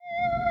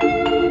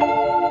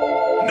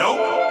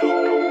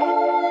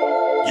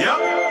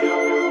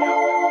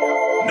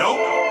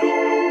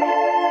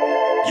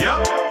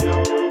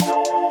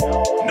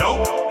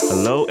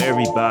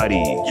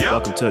everybody.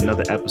 Welcome to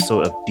another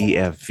episode of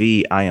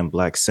DFV. I am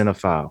Black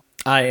Cinephile.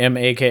 I am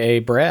AKA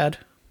Brad.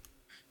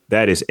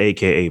 That is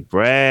AKA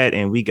Brad,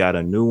 and we got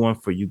a new one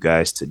for you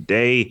guys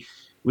today.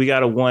 We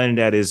got a one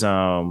that is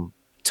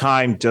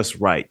timed just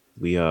right.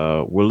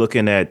 We're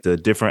looking at the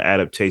different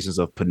adaptations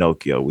of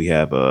Pinocchio. We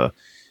have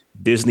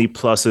Disney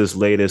Plus's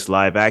latest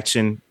live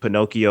action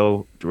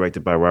Pinocchio,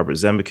 directed by Robert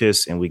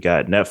Zemeckis, and we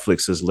got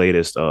Netflix's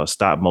latest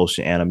stop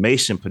motion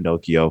animation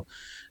Pinocchio,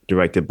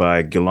 directed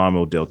by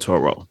Guillermo del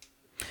Toro.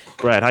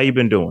 Brad, how you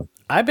been doing?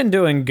 I've been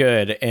doing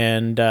good,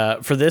 and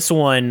for this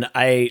one,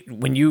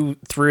 when you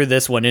threw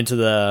this one into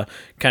the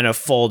kind of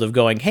fold of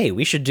going, hey,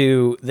 we should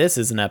do this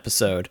as an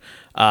episode,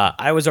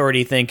 I was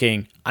already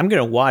thinking, I'm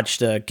going to watch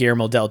the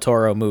Guillermo del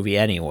Toro movie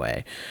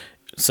anyway.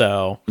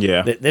 So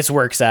yeah, this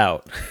works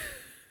out.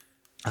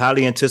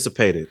 Highly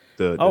anticipated,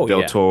 the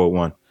Del Toro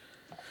one.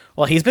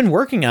 Well, he's been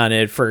working on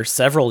it for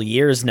several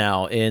years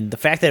now, and the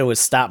fact that it was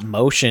stop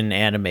motion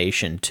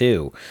animation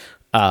too,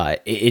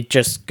 it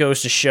just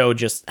goes to show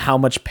just how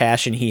much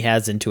passion he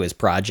has into his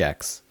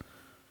projects.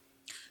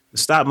 The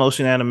stop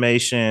motion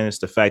animation is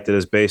the fact that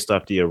it's based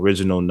off the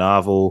original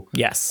novel.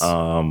 Yes.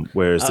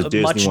 Whereas the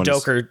Disney much one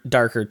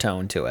darker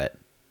tone to it.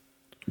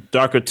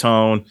 Darker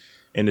tone,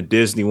 and the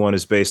Disney one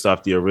is based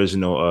off the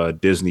original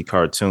Disney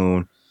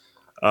cartoon.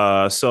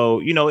 So,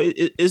 you know,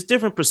 it's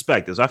different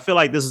perspectives. I feel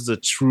like this is a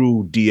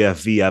true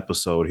DFV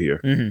episode here,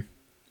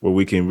 where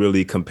we can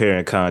really compare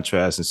and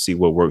contrast and see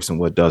what works and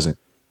what doesn't.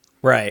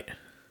 Right.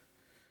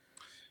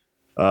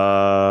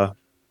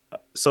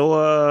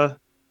 So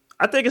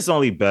I think it's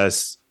only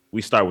best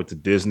we start with the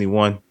Disney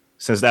one,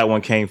 since that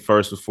one came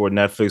first before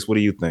Netflix. What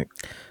do you think?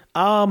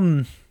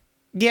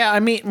 Yeah, I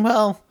mean,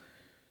 well,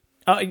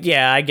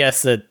 yeah, I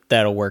guess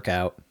that'll work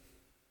out.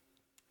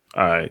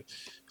 All right.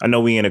 I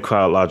know we in a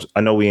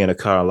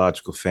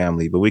chronological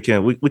family, but we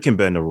can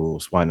bend the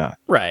rules. Why not?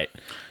 Right.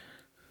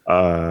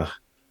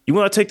 You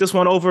want to take this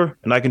one over,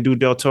 and I can do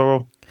Del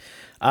Toro?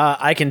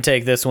 I can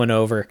take this one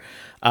over.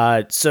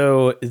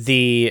 So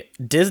the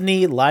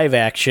Disney live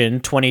action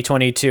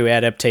 2022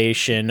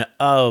 adaptation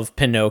of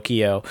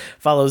Pinocchio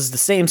follows the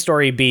same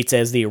story beats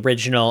as the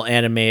original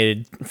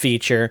animated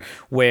feature,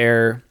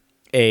 where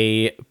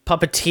a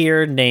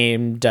puppeteer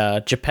named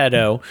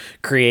Geppetto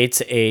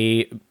creates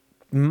a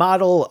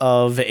model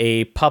of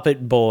a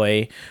puppet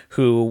boy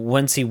who,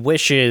 once he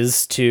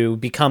wishes to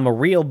become a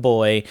real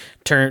boy,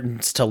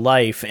 turns to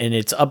life, and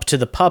it's up to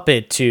the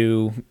puppet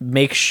to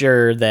make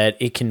sure that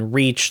it can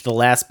reach the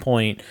last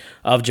point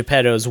of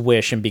Geppetto's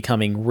wish in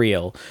becoming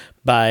real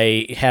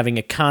by having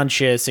a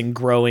conscious and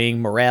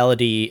growing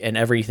morality and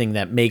everything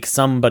that makes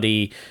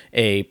somebody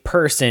a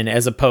person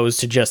as opposed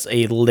to just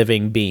a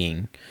living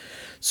being.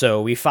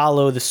 So we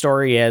follow the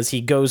story as he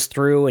goes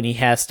through and he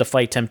has to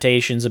fight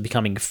temptations of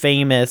becoming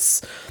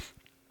famous,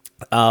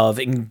 of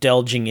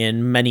indulging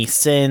in many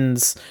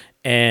sins,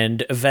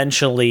 and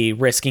eventually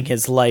risking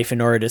his life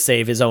in order to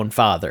save his own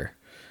father.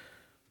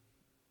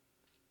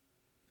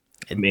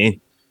 I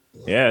mean,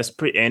 yeah, it's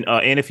pretty.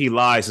 And if he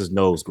lies, his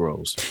nose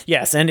grows.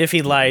 Yes, and if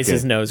he lies,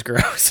 his nose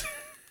grows.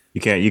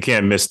 You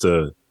can't miss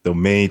the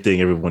main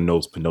thing everyone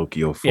knows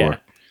Pinocchio for. Yeah.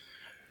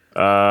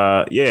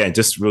 Yeah, and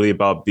just really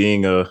about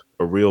being a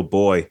real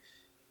boy.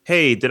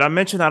 Hey, did I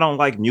mention I don't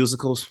like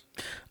musicals?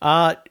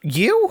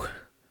 You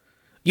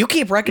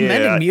keep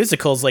recommending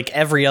musicals like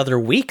every other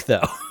week,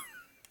 though.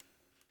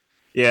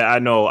 Yeah, I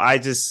know.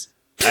 Listen,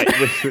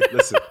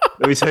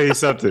 let me tell you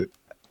something.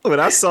 When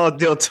I saw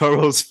Del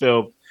Toro's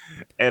film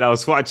and I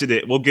was watching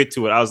it, we'll get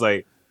to it. I was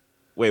like,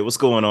 wait, what's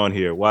going on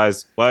here? Why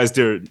is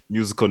there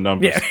musical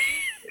numbers? Yeah.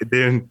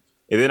 And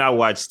then I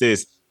watched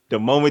this. The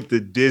moment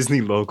the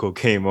Disney logo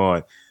came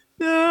on,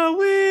 now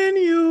when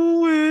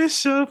you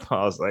wish up,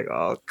 I was like,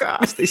 oh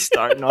gosh, they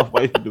starting off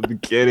right from the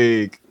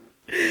beginning.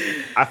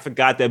 I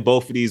forgot that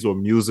both of these were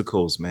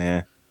musicals,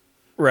 man.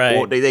 Right.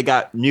 Well, they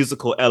got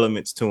musical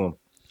elements to them.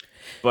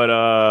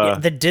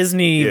 But the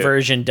Disney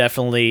version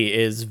definitely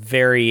is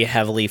very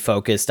heavily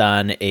focused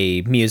on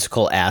a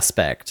musical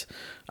aspect.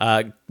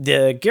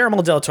 The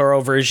Guillermo del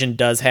Toro version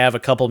does have a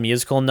couple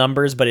musical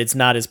numbers, but it's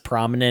not as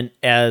prominent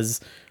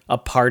as a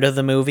part of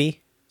the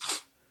movie.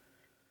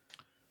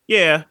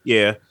 Yeah.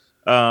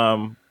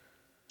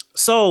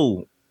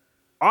 So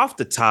off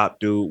the top,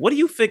 dude, what do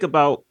you think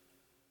about?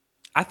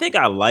 I think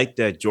I like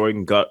that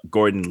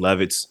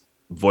Gordon-Levitt's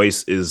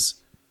voice is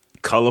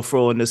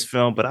colorful in this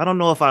film, but I don't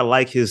know if I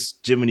like his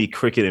Jiminy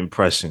Cricket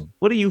impression.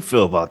 What do you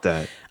feel about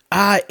that?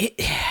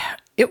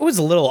 It was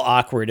a little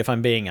awkward, if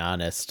I'm being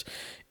honest.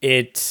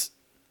 Yes,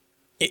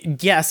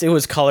 it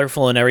was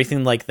colorful and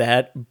everything like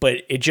that, but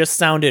it just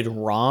sounded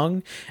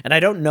wrong. And I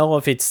don't know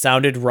if it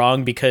sounded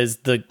wrong because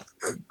the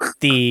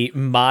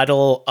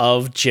model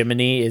of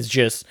Jiminy is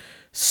just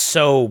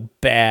so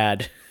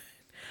bad.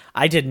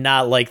 I did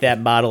not like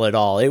that model at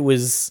all.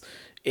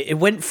 It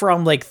went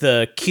from like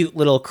the cute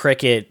little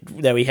cricket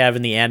that we have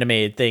in the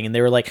animated thing, and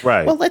they were like,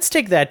 right, well, let's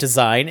take that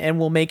design and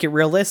we'll make it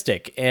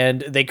realistic.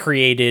 And they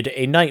created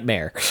a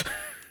nightmare.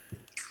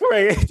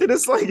 right. And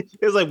it's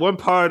like one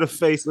part of the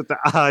face with the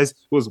eyes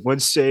was one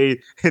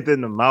shade, and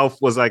then the mouth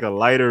was like a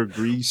lighter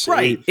green shade.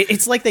 Right.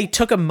 It's like they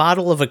took a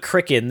model of a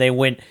cricket and they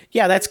went,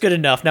 yeah, that's good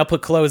enough. Now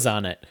put clothes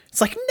on it.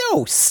 It's like,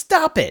 no,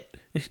 stop it.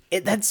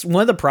 That's one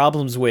of the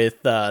problems with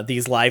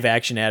these live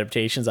action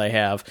adaptations I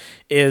have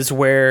is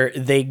where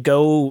they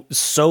go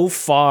so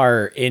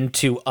far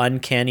into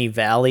Uncanny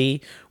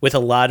Valley with a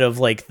lot of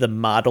like the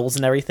models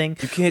and everything.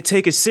 You can't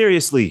take it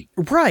seriously.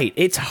 Right.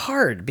 It's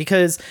hard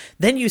because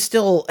then you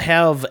still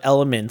have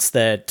elements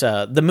that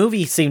the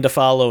movie seemed to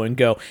follow and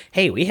go,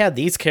 hey, we had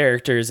these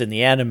characters in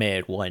the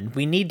animated one.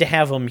 We need to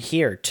have them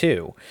here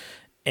too.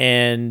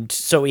 And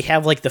so we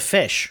have like the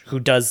fish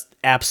who does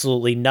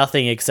absolutely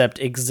nothing except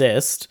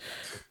exist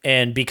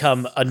and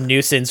become a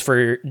nuisance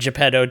for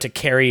Geppetto to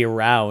carry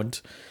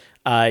around.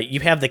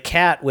 You have the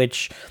cat,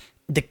 which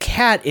the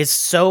cat is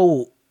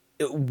so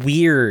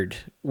weird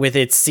with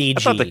its CG.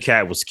 I thought the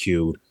cat was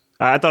cute.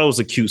 I thought it was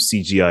a cute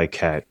CGI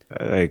cat.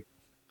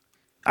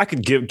 I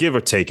could give or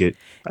take it.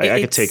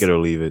 I could take it or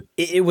leave it.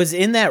 It was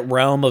in that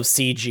realm of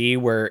CG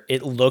where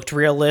it looked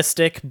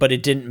realistic, but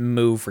it didn't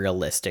move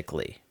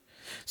realistically.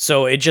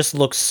 So it just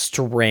looks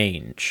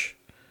strange.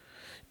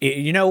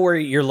 You know, where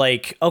you're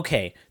like,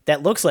 okay,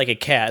 that looks like a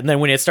cat. And then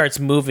when it starts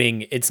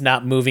moving, it's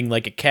not moving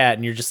like a cat.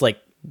 And you're just like,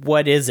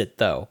 what is it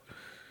though?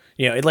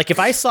 You know, like if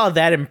I saw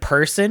that in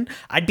person,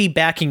 I'd be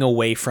backing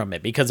away from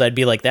it because I'd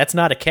be like, that's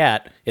not a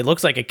cat. It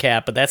looks like a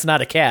cat, but that's not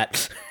a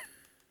cat.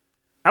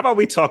 How about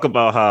we talk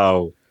about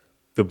how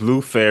the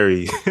Blue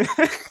Fairy?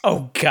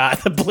 Oh God,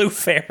 the Blue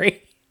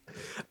Fairy.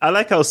 I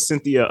like how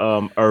Cynthia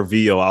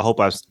Ervillo, I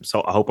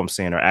hope I'm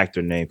saying her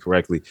actor name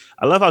correctly.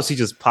 I love how she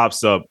just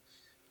pops up,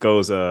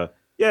 goes,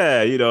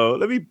 yeah, you know,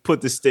 let me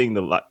put this thing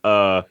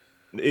to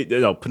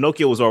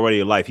Pinocchio was already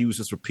alive. He was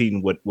just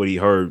repeating what he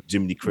heard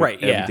Jiminy Cricket,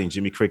 right, yeah. Everything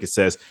Jimmy Cricket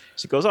says.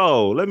 She goes,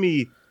 oh, let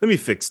me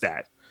fix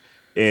that.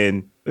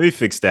 And let me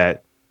fix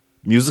that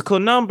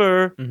musical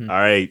number. Mm-hmm. All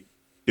right,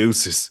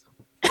 deuces.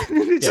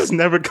 It just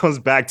never comes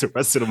back to the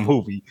rest of the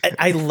movie.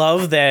 I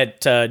love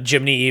that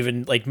Jiminy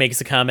even like makes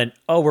a comment,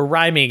 oh, we're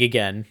rhyming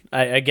again.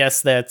 I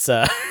guess that's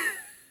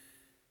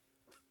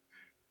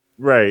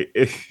right.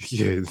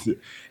 Yeah.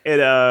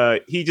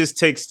 And he just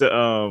takes the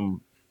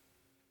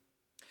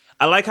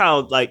I like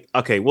how, like,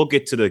 okay, we'll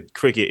get to the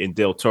Cricket and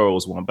Del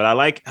Toro's one, but I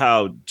like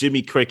how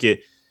Jimmy Cricket,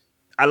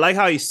 I like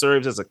how he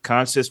serves as a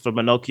conscience for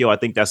Pinocchio. I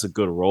think that's a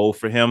good role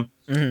for him.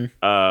 Mm-hmm.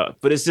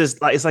 But it's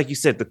just like, it's like you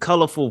said, the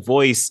colorful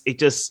voice, it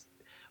just,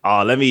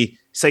 let me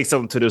say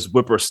something to this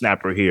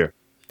whippersnapper here.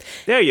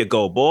 There you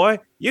go, boy.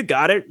 You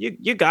got it.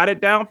 You got it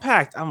down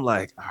packed. I'm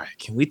like, all right,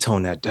 can we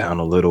tone that down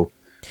a little?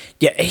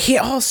 Yeah, he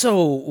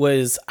also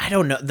was, I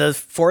don't know, the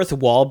fourth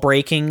wall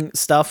breaking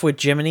stuff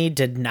with Jiminy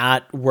did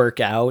not work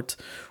out,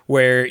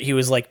 where he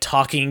was like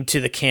talking to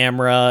the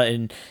camera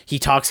and he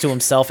talks to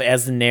himself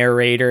as the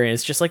narrator. And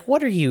it's just like,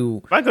 what are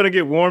you? Am I going to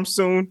get warm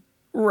soon?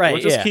 Right. Or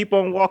just keep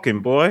on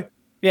walking, boy.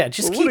 Yeah,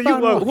 just keep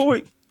on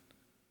walking.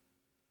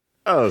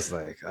 I was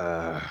like,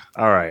 all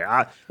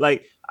right.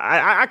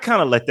 I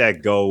kind of let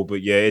that go,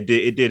 but yeah, it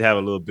did have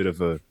a little bit of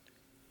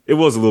it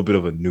was a little bit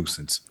of a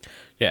nuisance.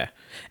 Yeah.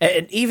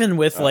 And even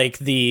with like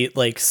the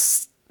like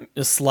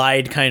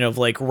slide kind of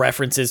like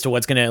references to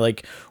what's going to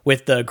like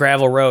with the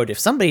gravel road, if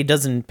somebody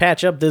doesn't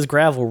patch up this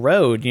gravel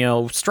road, you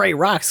know, stray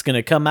rock's going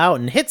to come out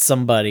and hit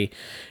somebody.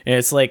 And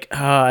it's like,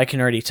 I can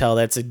already tell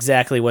that's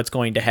exactly what's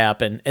going to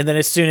happen. And then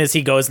as soon as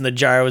he goes in the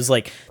jar, I was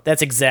like,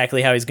 that's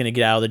exactly how he's going to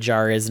get out of the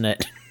jar, isn't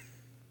it?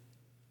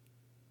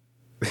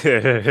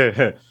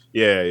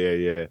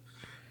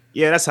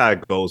 Yeah, that's how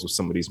it goes with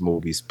some of these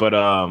movies. But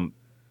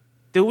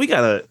dude, we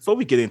gotta, before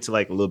we get into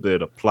like a little bit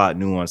of the plot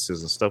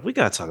nuances and stuff, we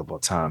gotta talk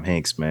about Tom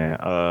Hanks, man.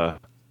 I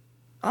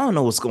don't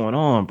know what's going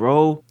on,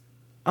 bro.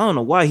 I don't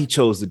know why he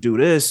chose to do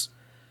this.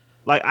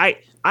 Like,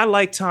 I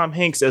like Tom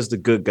Hanks as the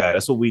good guy.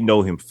 That's what we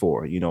know him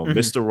for. You know, mm-hmm.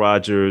 Mr.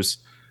 Rogers.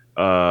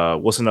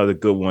 What's another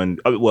good one?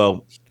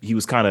 Well, he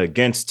was kind of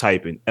against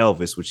type in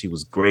Elvis, which he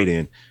was great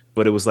in.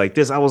 But it was like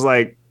this. I was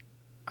like,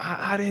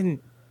 I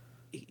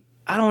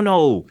don't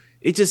know.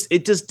 It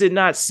just did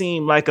not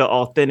seem like an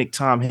authentic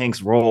Tom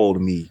Hanks role to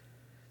me.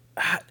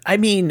 I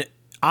mean,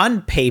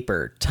 on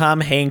paper, Tom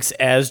Hanks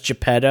as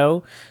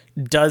Geppetto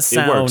does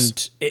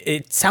sound,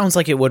 it sounds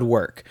like it would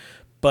work.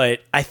 But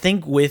I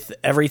think with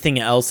everything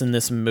else in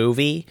this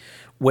movie,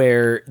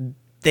 where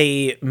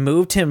they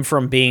moved him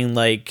from being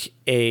like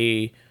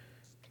a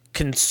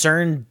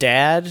concerned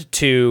dad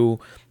to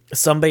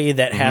somebody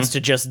that has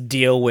to just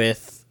deal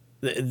with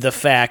the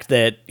fact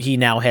that he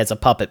now has a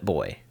puppet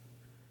boy.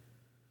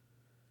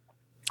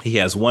 He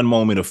has one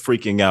moment of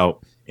freaking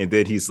out, and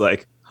then he's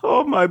like,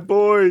 oh, my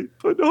boy,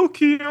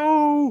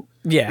 Pinocchio.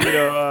 Yeah. You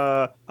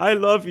know, I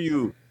love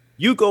you.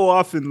 You go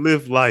off and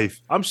live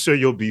life. I'm sure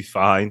you'll be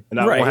fine. And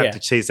I won't have to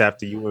chase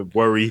after you and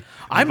worry.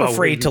 I'm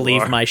afraid to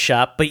leave my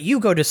shop, but you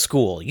go to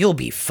school. You'll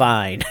be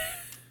fine.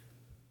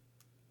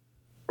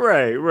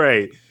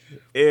 Right.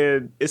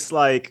 And it's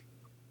like,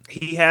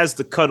 he has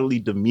the cuddly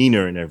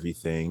demeanor and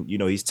everything. You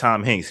know, he's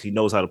Tom Hanks. He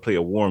knows how to play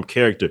a warm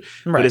character.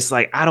 Right. But it's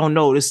like, I don't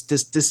know. This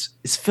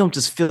film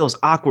just feels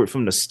awkward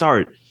from the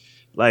start.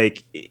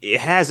 Like it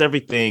has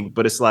everything,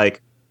 but it's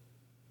like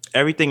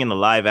everything in the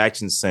live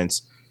action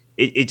sense,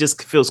 it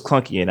just feels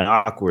clunky and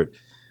awkward.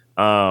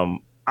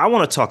 I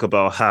want to talk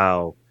about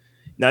how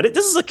now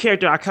this is a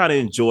character I kind of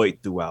enjoyed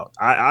throughout.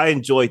 I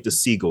enjoyed the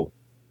seagull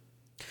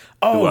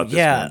Oh throughout this one.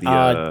 yeah,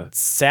 The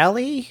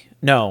Sally?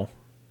 No,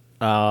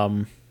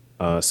 um,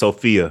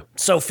 Sophia.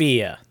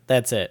 Sophia.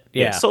 That's it.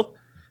 Yeah, Yeah.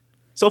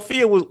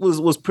 Sophia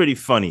was pretty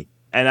funny,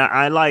 and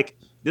I like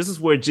this is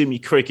where Jiminy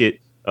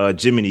Cricket.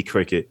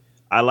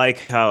 I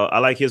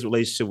like his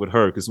relationship with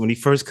her because when he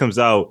first comes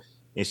out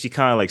and she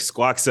kind of like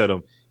squawks at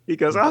him, he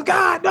goes, "Oh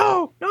God,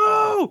 no,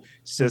 no!"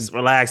 She says,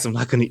 "Relax, I'm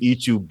not going to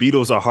eat you.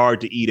 Beetles are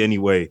hard to eat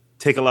anyway.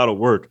 Take a lot of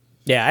work."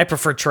 Yeah, I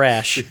prefer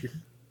trash.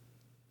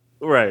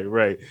 Right,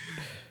 right.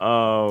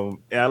 And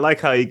I like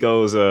how he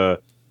goes,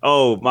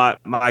 "Oh my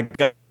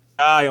guy,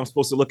 I'm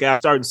supposed to look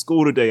at starting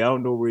school today. I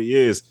don't know where he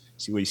is."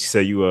 She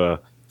said, "You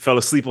fell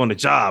asleep on the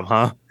job,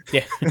 huh?"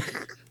 Yeah.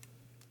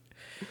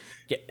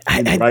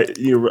 Yeah. Right,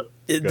 you're right.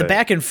 The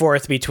back and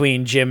forth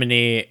between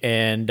Jiminy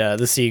and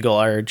the Seagull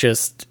are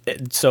just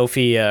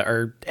Sophia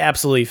are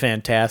absolutely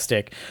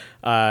fantastic,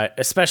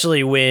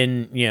 especially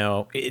when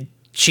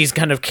she's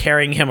kind of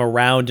carrying him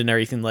around and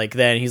everything like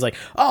that, and he's like,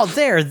 "Oh,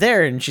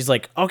 there," and she's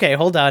like, "Okay,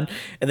 hold on,"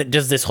 and then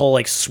does this whole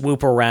like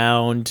swoop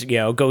around,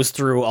 goes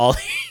through all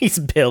these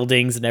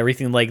buildings and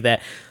everything like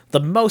that. The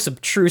most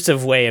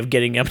obtrusive way of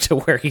getting him to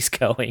where he's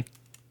going.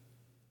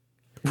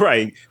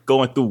 Right,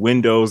 going through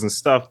windows and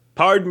stuff.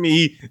 Pardon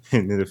me,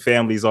 and then the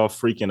family's all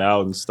freaking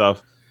out and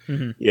stuff.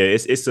 Mm-hmm. Yeah,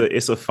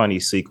 it's a funny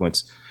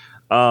sequence.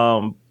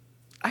 Um,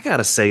 I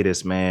gotta say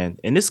this, man,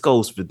 and this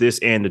goes for this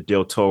and the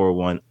Del Toro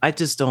one. I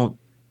just don't.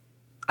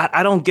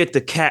 I don't get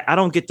the cat. I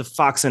don't get the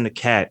fox and the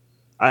cat.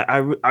 I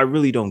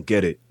really don't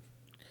get it.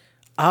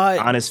 Uh,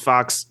 Honest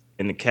fox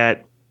and the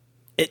cat.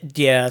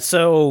 yeah.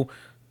 So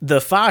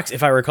the fox,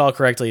 if I recall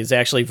correctly, is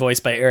actually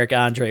voiced by Eric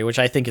Andre, which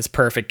I think is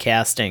perfect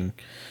casting.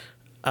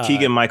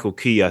 Keegan Michael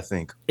Key, I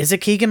think. Is it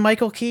Keegan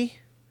Michael Key?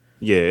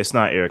 Yeah, it's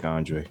not Eric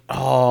Andre.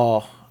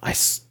 Oh,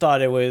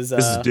 thought it was.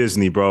 This is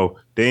Disney, bro.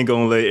 They ain't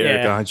gonna let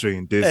Eric Andre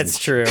in Disney. That's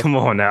true. Come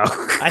on now.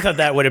 I thought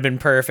that would have been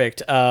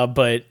perfect.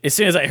 But as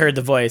soon as I heard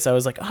the voice, I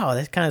was like, oh,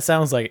 that kind of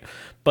sounds like.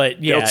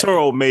 But yeah, Del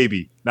Toro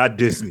maybe, not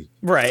Disney.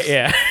 Right?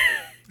 Yeah.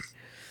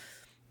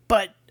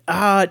 But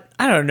I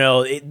don't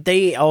know.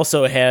 They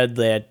also had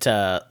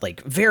that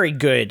like very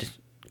good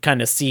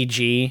kind of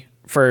CG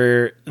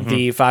for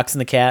the Fox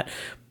and the Cat,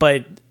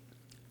 but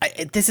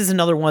this is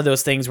another one of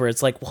those things where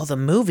it's like, well, the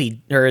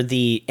movie or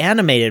the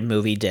animated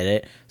movie did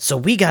it, so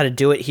we got to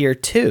do it here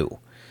too.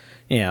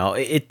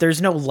 There's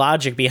no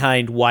logic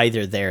behind why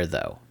they're there,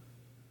 though.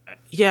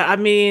 Yeah, I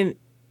mean,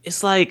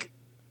 it's like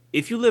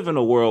if you live in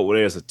a world where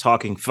there's a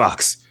talking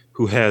fox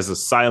who has a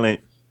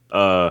silent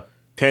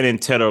Penn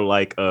and Teller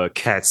like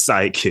cat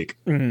sidekick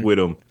with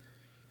him,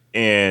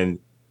 and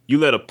you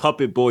let a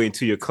puppet boy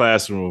into your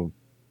classroom.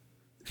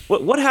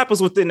 What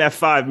happens within that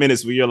 5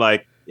 minutes where you're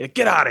like, yeah,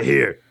 get out of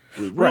here?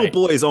 Real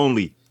boys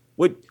only.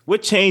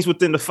 What changed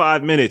within the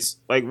 5 minutes?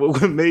 Like,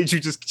 what made you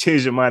just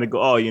change your mind and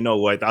go, oh, you know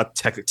what? I'll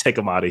take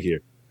them out of here.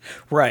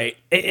 Right.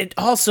 It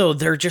also,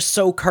 they're just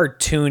so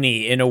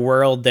cartoony in a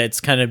world that's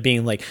kind of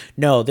being like,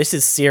 no, this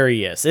is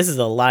serious. This is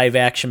a live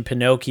action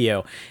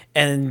Pinocchio.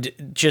 And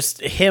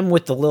just him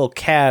with the little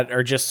cat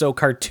are just so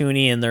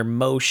cartoony in their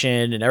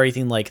motion and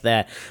everything like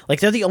that.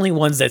 Like, they're the only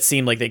ones that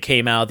seem like they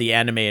came out of the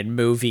animated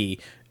movie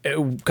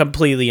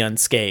completely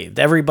unscathed.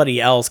 Everybody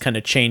else kind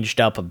of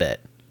changed up a bit.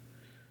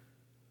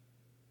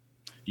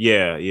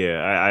 Yeah,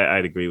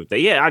 I'd agree with that.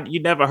 Yeah, you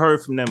never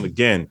heard from them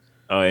again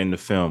in the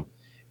film.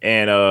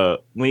 And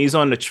when he's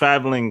on the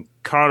traveling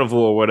carnival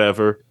or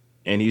whatever,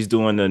 and he's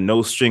doing the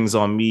No Strings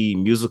on Me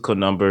musical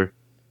number,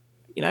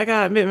 I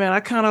gotta admit, man, I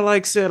kind of I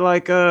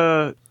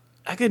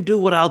can do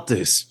without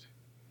this.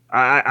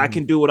 I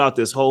can do without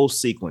this whole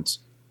sequence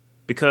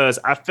because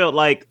I felt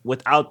like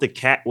without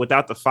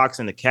the fox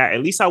and the cat,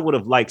 at least I would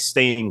have liked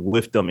staying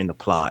with them in the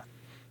plot.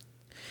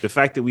 The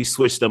fact that we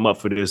switched them up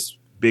for this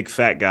big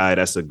fat guy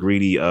that's a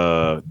greedy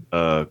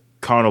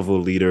carnival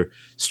leader,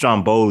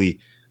 Stromboli.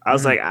 I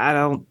was like, I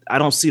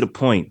don't see the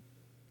point.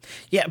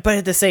 Yeah, but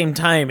at the same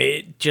time,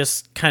 it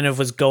just kind of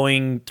was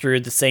going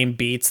through the same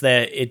beats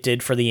that it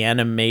did for the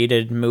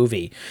animated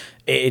movie.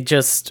 It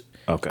just,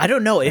 okay. I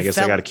don't know. I guess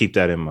I got to keep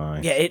that in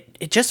mind. Yeah,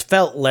 it just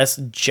felt less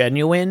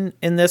genuine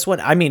in this one.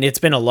 I mean, it's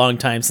been a long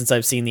time since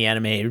I've seen the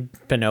animated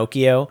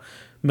Pinocchio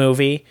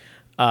movie,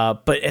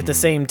 but at the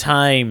same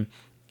time,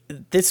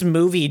 this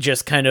movie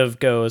just kind of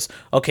goes,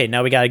 okay,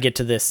 now we got to get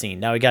to this scene.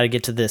 Now we got to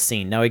get to this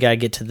scene. Now we got to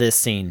get to this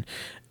scene.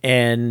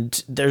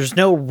 And there's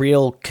no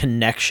real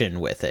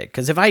connection with it.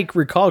 Because if I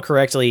recall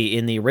correctly,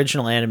 in the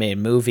original animated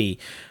movie,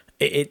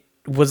 it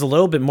was a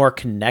little bit more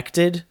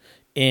connected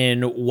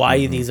in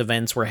why these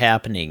events were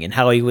happening and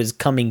how he was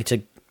coming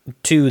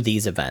to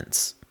these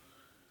events.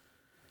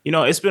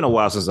 It's been a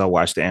while since I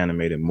watched the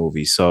animated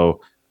movie.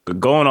 So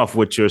going off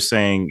what you're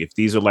saying, if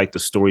these are like the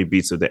story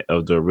beats of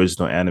the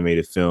original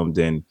animated film,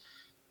 then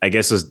I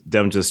guess it's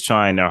them just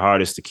trying their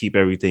hardest to keep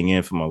everything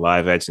in from a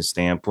live action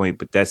standpoint.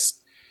 But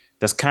that's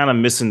that's kind of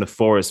missing the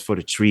forest for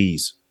the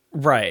trees.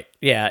 Right.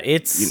 Yeah.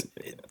 It's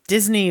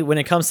Disney, when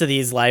it comes to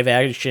these live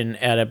action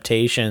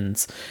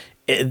adaptations,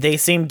 they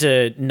seem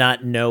to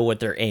not know what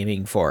they're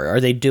aiming for. Are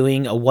they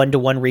doing a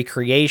one-to-one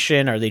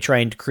recreation? Are they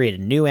trying to create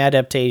a new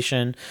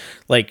adaptation?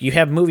 Like, you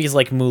have movies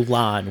like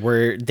Mulan,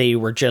 where they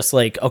were just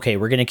like, okay,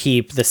 we're going to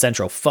keep the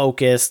central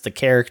focus, the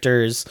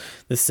characters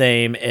the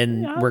same,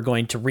 and we're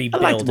going to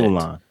rebuild I liked it.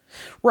 Mulan.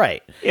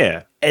 Right.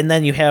 Yeah. And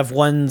then you have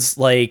ones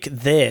like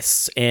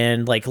this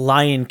and like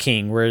Lion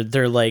King, where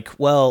they're like,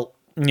 well,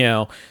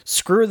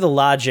 screw the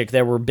logic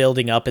that we're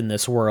building up in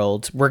this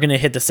world. We're going to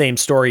hit the same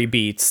story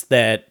beats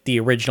that the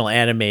original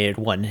animated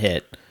one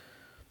hit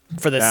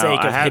for the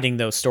sake of hitting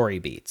those story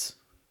beats.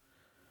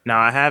 Now,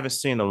 I haven't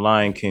seen the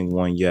Lion King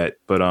one yet,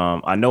 but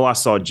I know I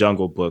saw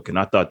Jungle Book and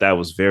I thought that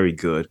was very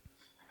good.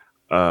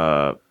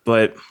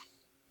 But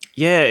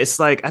yeah, it's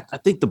like I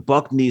think the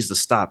buck needs to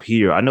stop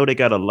here. I know they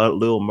got a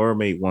Little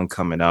Mermaid one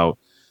coming out.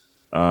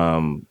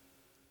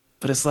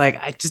 But it's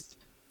like I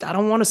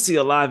don't want to see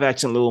a live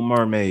action Little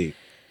Mermaid.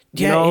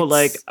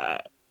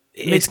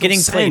 It's getting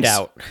played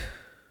out.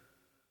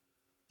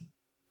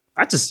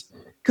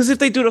 Because if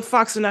they do the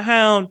Fox and the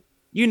Hound,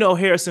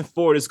 Harrison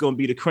Ford is going to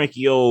be the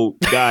cranky old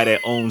guy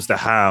that owns the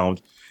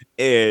hound,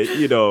 and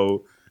it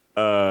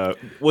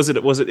was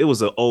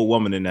an old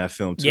woman in that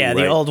film too. Yeah,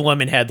 the old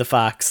woman had the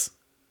fox.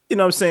 You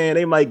know what I'm saying?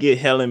 They might get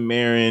Helen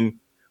Mirren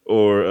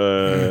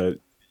or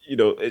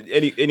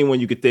anyone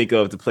you could think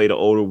of to play the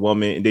older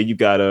woman, and then you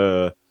got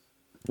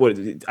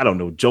I don't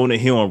know, Jonah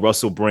Hill and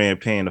Russell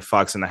Brand playing the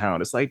Fox and the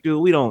Hound. It's like, dude,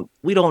 we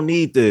don't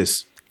need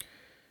this.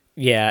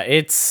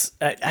 Yeah,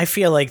 I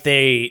feel like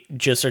they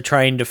just are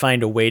trying to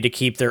find a way to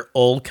keep their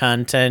old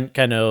content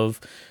kind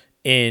of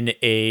in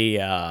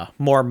a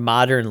more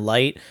modern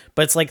light,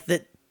 but it's like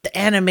the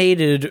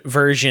animated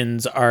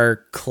versions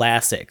are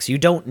classics. You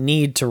don't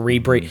need to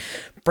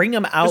bring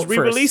them out. Just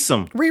re-release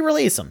them.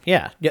 Re-release them.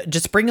 Yeah.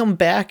 Just bring them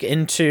back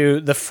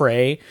into the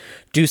fray.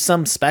 Do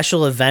some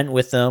special event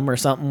with them or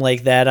something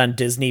like that on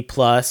Disney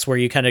Plus, where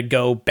you kind of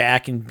go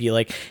back and be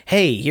like,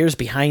 hey, here's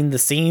behind the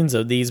scenes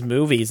of these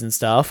movies and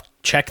stuff.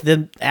 Check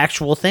the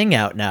actual thing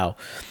out now.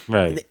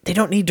 Right. They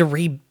don't need to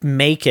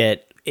remake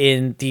it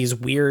in these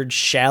weird,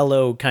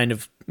 shallow kind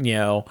of,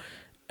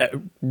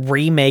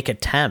 remake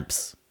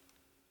attempts.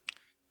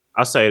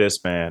 I'll say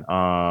this, man.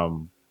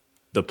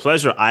 The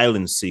Pleasure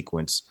Island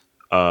sequence,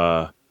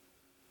 that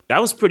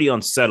was pretty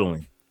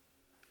unsettling.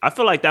 I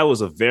feel like that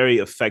was a very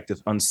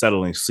effective,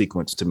 unsettling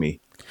sequence to me.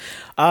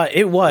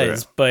 It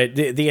was, but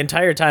the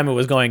entire time it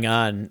was going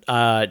on,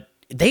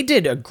 they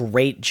did a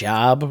great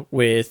job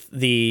with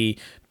the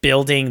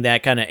building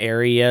that kind of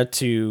area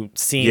to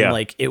seem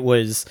like it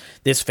was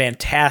this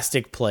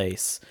fantastic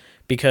place,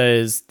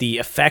 because the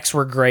effects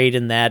were great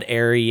in that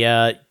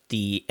area.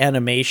 The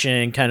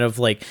animation, kind of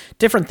like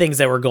different things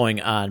that were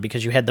going on,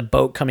 because you had the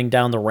boat coming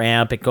down the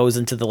ramp, it goes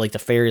into the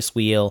Ferris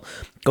wheel,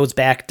 goes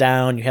back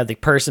down, you have the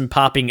person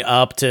popping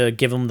up to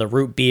give them the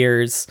root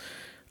beers.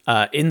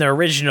 In the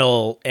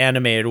original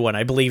animated one,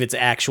 I believe it's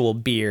actual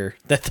beer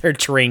that they're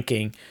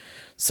drinking.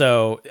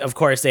 So, of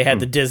course, they had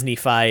to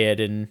Disney-fy it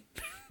and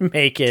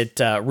make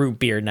it root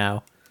beer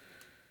now.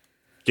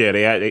 Yeah,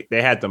 they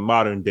had the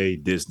modern day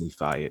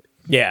Disney-fy it.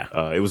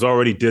 Yeah. It was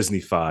already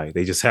Disney-fy.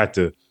 They just had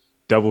to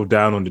double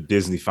down on the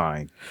Disney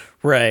fine.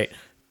 Right.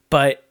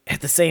 But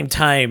at the same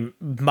time,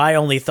 my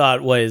only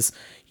thought was,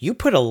 you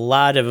put a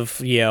lot of,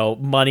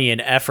 money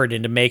and effort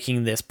into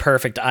making this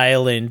perfect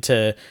island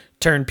to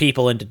turn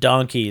people into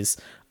donkeys.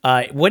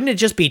 Wouldn't it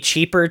just be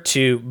cheaper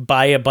to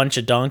buy a bunch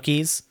of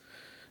donkeys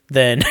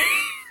than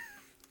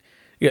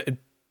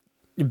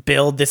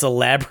build this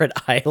elaborate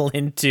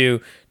island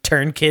to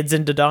turn kids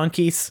into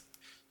donkeys?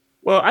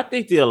 Well, I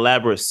think the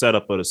elaborate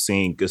setup of the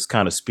scene just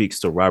kind of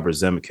speaks to Robert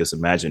Zemeckis'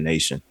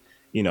 imagination.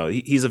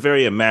 He's a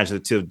very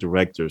imaginative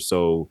director.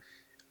 So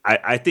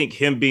I think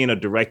him being a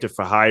director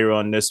for hire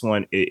on this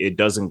one, it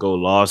doesn't go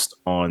lost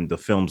on the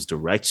film's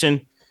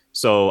direction.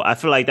 So I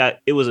feel like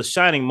that it was a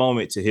shining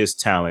moment to his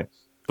talent.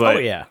 But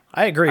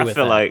I agree with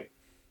that.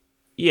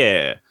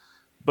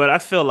 But I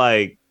feel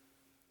like,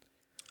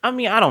 I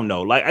mean, I don't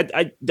know. Like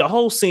the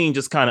whole scene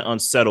just kind of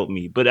unsettled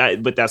me, but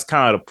that's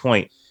kind of the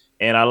point.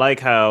 And I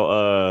like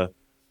how,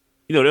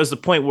 there's the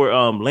point where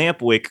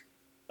Lampwick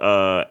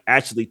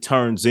actually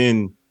turns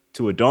in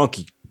to a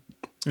donkey,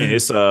 and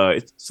it's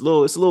a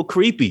little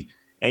creepy,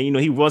 and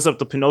he runs up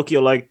to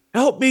Pinocchio like,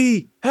 help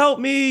me,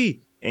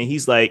 and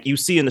he's like, you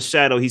see in the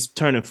shadow he's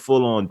turning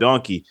full on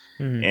donkey.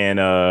 And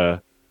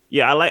I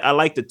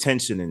like the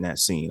tension in that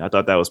scene. I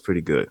thought that was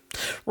pretty good.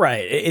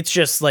 Right. It's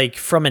just like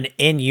from an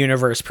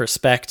in-universe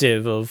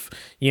perspective of,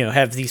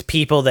 have these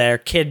people that are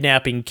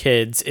kidnapping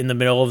kids in the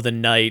middle of the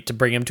night to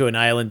bring them to an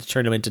island to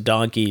turn them into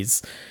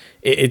donkeys.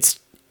 It's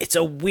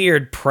a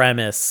weird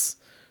premise.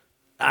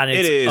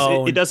 It is.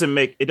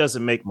 It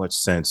doesn't make much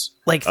sense.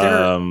 Like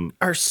there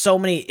are so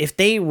many. If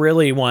they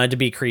really wanted to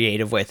be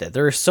creative with it,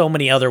 there are so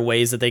many other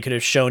ways that they could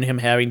have shown him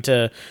having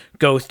to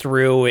go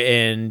through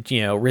and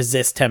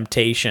resist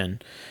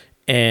temptation,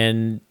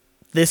 and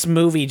this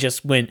movie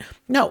just went,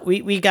 no,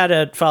 we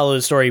gotta follow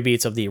the story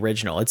beats of the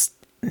original.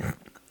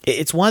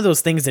 It's one of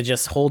those things that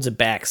just holds it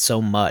back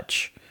so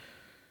much.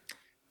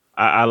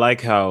 I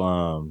like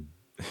how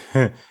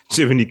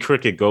Jiminy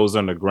Cricket goes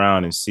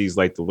underground and sees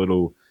like the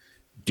little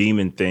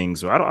demon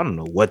things, or I don't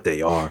know what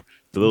they are,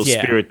 the little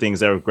spirit things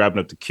that were grabbing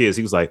up the kids.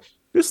 He was like,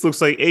 "This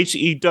looks like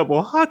HE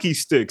double hockey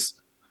sticks."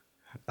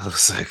 I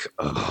was like,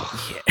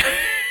 "Oh,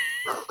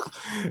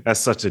 yeah." That's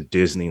such a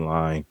Disney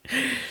line."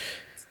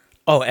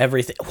 Oh,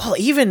 everything. Well,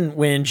 even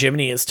when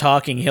Jiminy is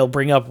talking, he'll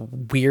bring up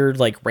weird,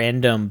 like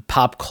random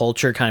pop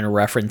culture kind of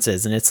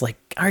references, and it's like,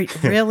 "Are you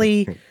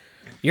really?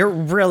 You're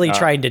really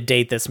trying to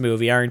date this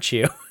movie, aren't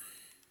you?"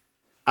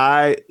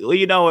 Well,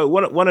 you know,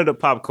 one of the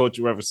pop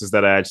culture references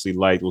that I actually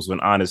liked was when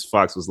Honest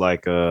Fox was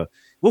like,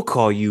 "We'll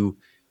call you.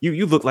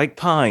 You look like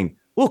Pine.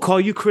 We'll call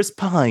you Chris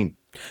Pine."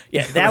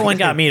 Yeah, that one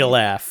got me to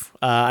laugh.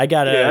 I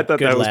got a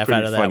good laugh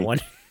out of that one.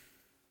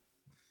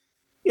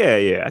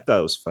 Yeah, I thought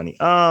it was funny.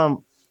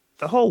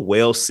 The whole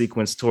whale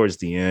sequence towards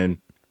the end,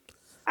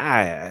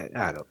 I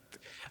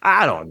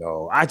don't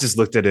know. I just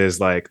looked at it as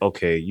like,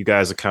 okay, you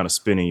guys are kind of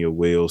spinning your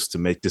wheels to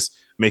make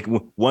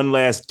one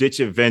last ditch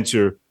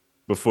adventure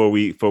before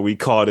we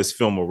call this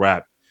film a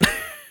wrap.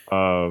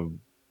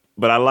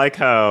 But I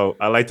liked a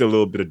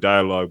little bit of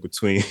dialogue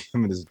between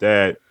him and his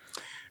dad,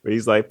 where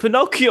he's like,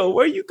 "Pinocchio,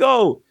 where you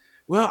go?"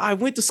 "Well, I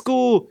went to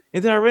school,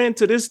 and then I ran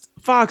into this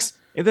fox,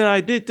 and then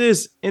I did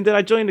this, and then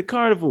I joined the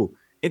carnival,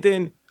 and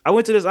then I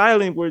went to this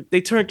island where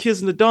they turned kids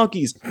into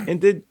donkeys,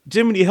 and then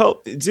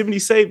Jiminy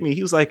saved me."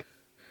 He was like,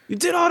 "You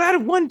did all that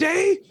in one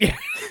day?" Yeah.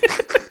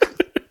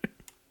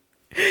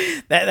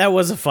 That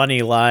was a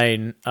funny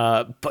line.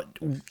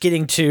 But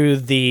getting to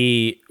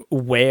the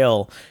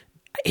whale,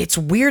 it's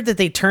weird that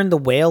they turned the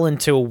whale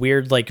into a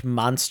weird like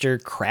monster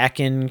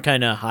kraken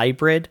kind of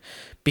hybrid,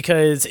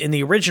 because in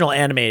the original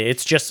animated,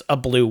 it's just a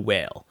blue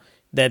whale.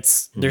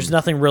 There's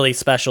nothing really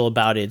special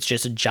about it. It's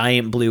just a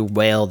giant blue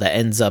whale that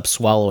ends up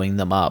swallowing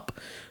them up.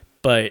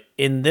 But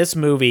in this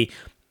movie,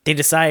 they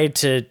decided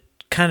to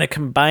kind of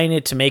combine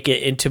it to make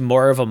it into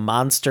more of a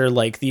monster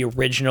like the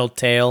original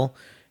tale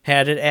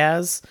had it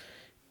as.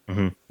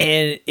 Mm-hmm.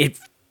 And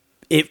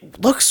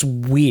it looks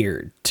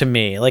weird to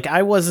me. Like,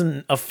 I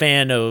wasn't a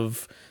fan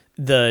of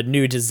the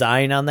new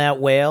design on that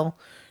whale,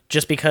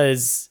 just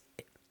because,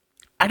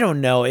 I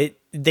don't know,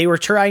 they were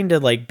trying to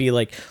like be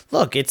like,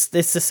 look, it's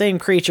the same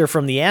creature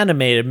from the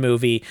animated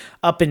movie,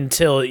 up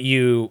until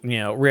you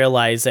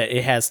realize that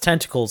it has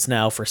tentacles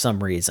now for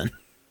some reason.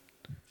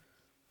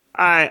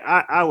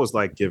 I was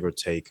like, give or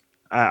take.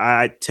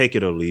 I take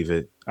it or leave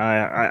it.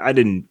 I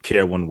didn't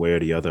care one way or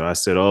the other. I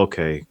said,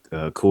 okay,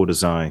 cool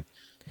design.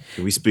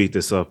 Can we speed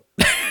this up?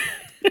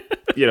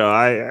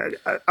 I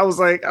was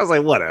like,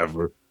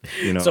 whatever.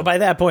 So by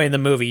that point in the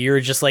movie, you were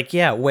just like,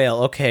 yeah,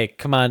 whale, okay,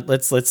 come on,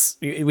 let's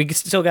we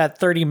still got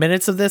 30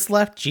 minutes of this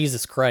left.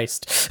 Jesus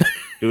Christ.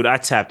 Dude, I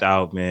tapped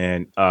out,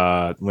 man.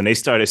 When they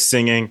started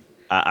singing,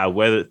 I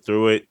weathered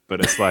through it,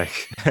 but it's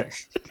like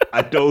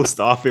I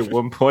dozed off at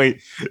one point,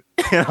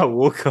 and I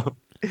woke up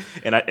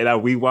and I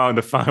rewound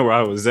to find where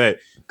I was at.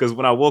 Because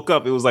when I woke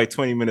up, it was like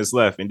 20 minutes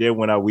left, and then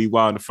when I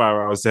rewound to find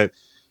where I was at,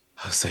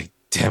 I was like,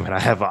 damn it, I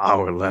have an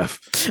hour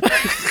left.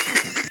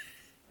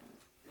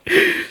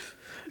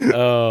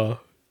 Oh,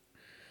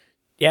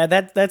 yeah,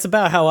 that's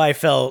about how I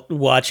felt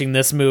watching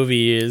this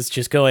movie, is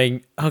just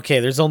going, okay,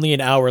 there's only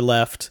an hour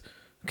left.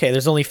 Okay,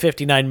 there's only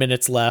 59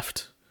 minutes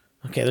left.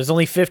 Okay, there's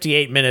only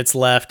 58 minutes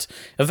left.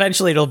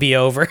 Eventually it'll be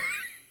over.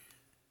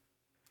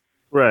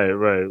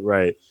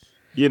 Right.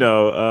 Yeah.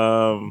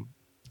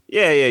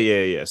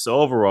 So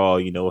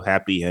overall,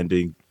 happy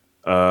ending.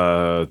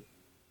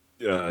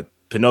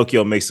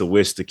 Pinocchio makes a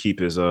wish to keep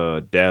his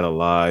dad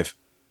alive,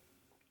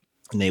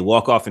 and they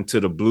walk off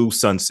into the blue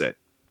sunset.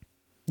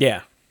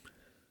 Yeah.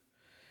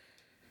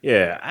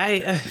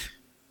 I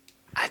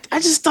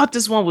just thought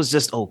this one was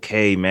just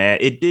okay, man.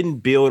 It didn't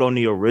build on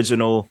the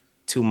original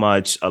too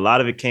much. A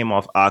lot of it came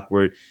off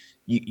awkward.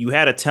 You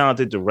had a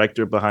talented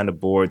director behind the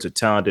boards, a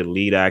talented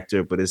lead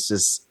actor, but it's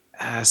just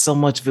so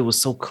much of it was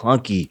so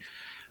clunky.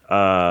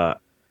 I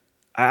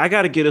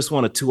got to give this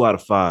one a 2 out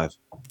of 5.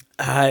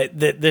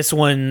 This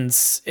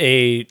one's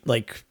a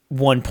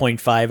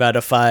 1.5 out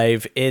of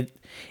 5.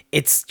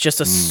 It's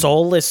just a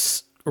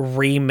soulless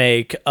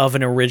remake of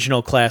an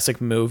original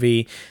classic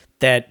movie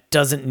that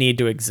doesn't need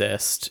to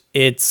exist.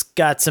 It's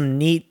got some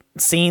neat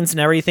scenes and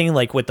everything,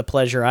 like with the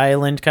Pleasure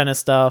Island kind of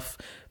stuff,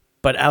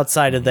 but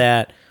outside of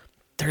that,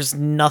 there's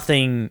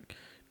nothing.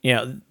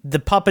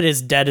 The puppet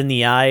is dead in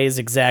the eyes,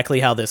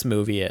 exactly how this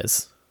movie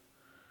is.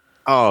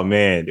 Oh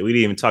man, we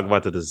didn't even talk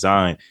about the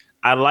design.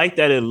 I like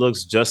that it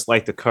looks just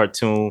like the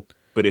cartoon,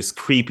 but it's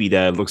creepy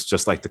that it looks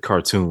just like the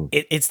cartoon.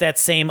 It's that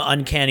same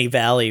uncanny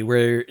valley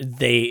where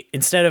they,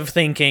 instead of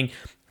thinking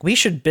we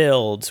should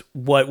build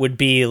what would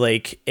be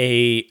like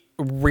a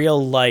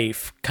real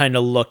life kind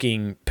of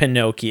looking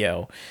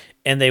Pinocchio,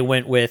 and they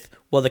went with,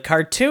 well, the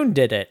cartoon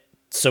did it,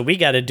 so we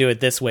got to do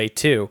it this way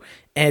too.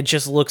 And it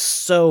just looks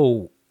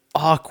so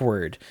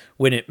awkward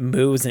when it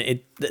moves. And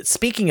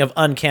speaking of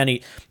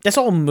uncanny, this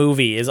whole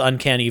movie is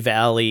Uncanny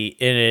Valley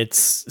in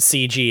its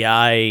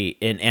CGI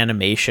and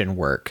animation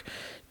work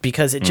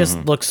because it just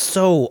looks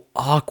so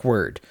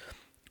awkward.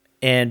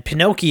 And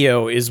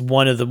Pinocchio is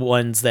one of the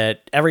ones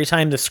that every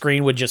time the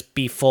screen would just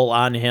be full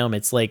on him,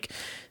 it's like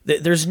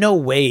there's no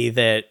way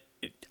that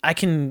I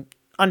can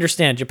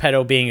understand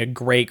Geppetto being a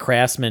great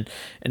craftsman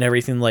and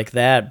everything like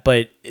that,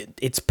 but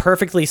it's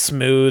perfectly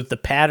smooth. The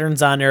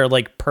patterns on there are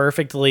like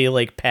perfectly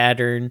like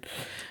patterned.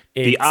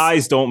 The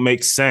eyes don't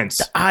make sense.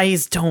 The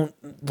eyes don't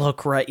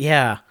look right.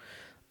 Yeah.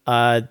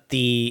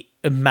 The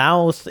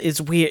mouth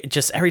is weird.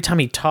 Just every time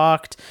he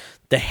talked,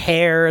 the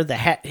hair, the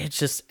hat, it's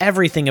just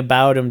everything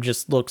about him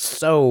just looks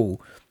so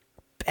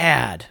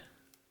bad.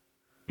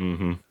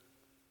 Mm-hmm.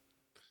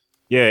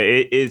 Yeah,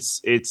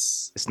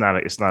 it's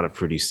not a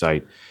pretty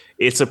sight.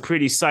 It's a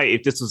pretty sight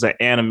if this was an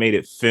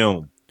animated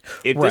film.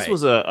 If this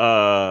was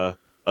a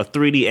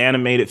 3D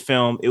animated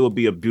film, it would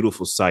be a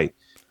beautiful sight.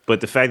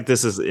 But the fact that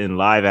this is in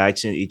live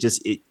action,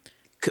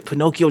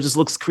 Pinocchio just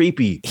looks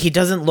creepy. He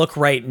doesn't look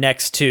right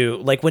next to,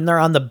 like when they're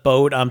on the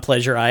boat on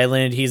Pleasure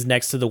Island, he's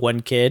next to the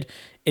one kid.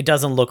 It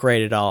doesn't look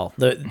right at all.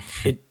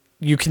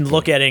 You can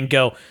look at it and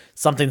go,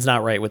 something's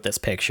not right with this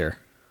picture.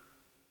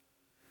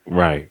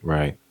 Right.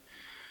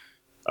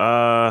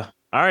 All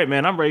right,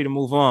 man, I'm ready to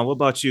move on. What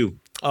about you?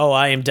 Oh,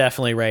 I am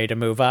definitely ready to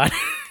move on.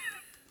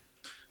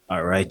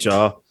 All right,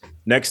 y'all.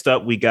 Next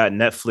up, we got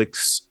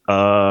Netflix,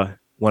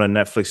 one of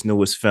Netflix's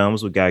newest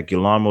films. We got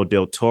Guillermo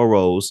del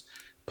Toro's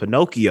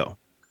Pinocchio.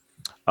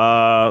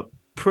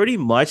 Pretty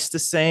much the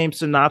same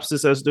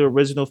synopsis as the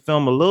original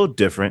film, a little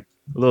different.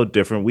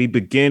 We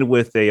begin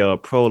with a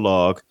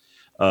prologue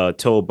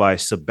told by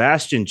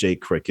Sebastian J.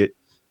 Cricket,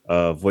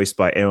 voiced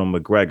by Aaron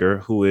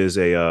McGregor, who is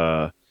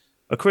a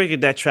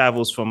cricket that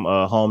travels from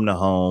home to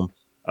home,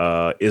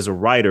 is a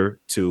writer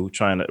too,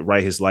 trying to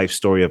write his life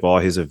story of all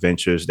his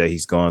adventures that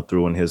he's gone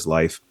through in his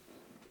life.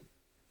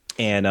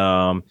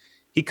 And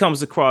he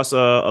comes across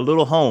a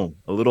little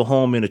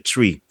home in a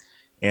tree.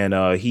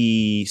 And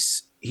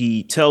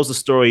he tells the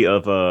story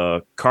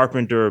of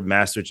carpenter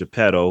Master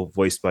Geppetto,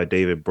 voiced by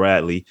David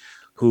Bradley,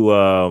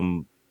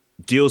 who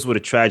deals with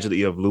a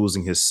tragedy of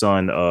losing his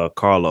son,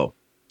 Carlo,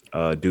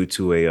 due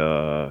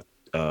to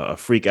a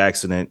freak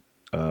accident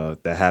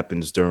that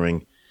happens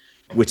during,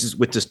 which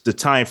the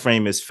time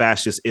frame is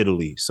fascist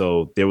Italy.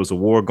 So there was a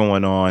war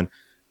going on,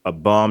 a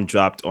bomb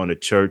dropped on a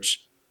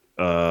church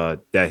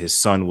that his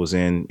son was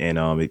in, and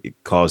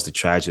it caused the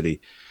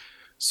tragedy.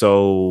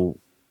 So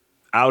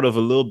out of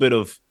a little bit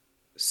of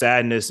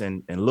sadness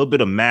and a little bit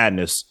of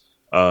madness,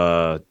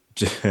 I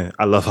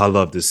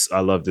love this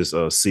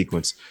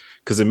sequence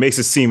because it makes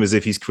it seem as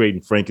if he's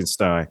creating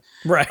Frankenstein.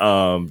 Right.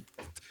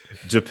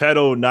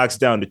 Geppetto knocks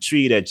down the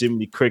tree that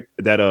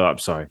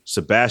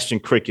Sebastian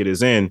Cricket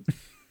is in,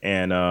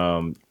 and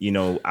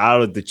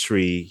out of the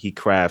tree he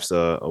crafts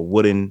a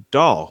wooden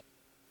doll,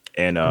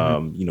 and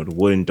the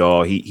wooden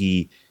doll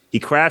he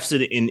crafts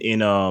it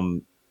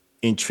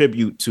in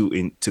tribute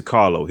to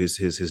Carlo,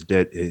 his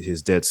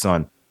dead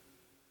son.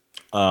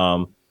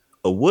 A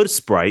wood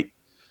sprite.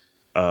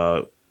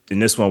 In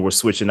this one, we're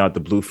switching out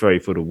the blue fairy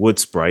for the wood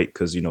sprite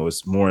because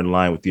it's more in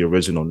line with the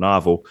original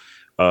novel.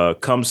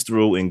 Comes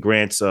through and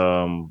grants,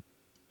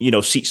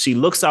 she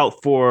looks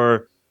out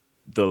for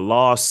the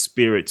lost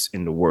spirits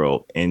in the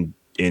world, and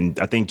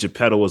I think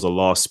Geppetto was a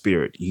lost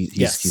spirit.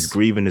 He's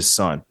grieving his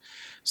son,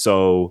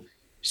 so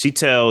she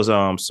tells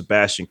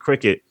Sebastian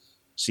Cricket,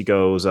 she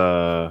goes,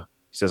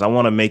 she says, I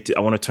want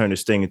to turn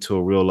this thing into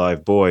a real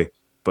live boy,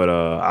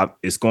 but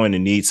it's going to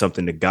need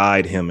something to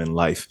guide him in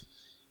life.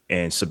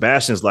 And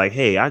Sebastian's like,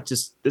 hey,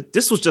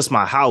 this was just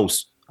my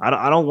house.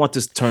 I don't want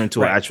this to turn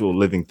into an actual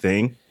living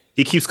thing.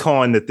 He keeps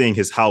calling the thing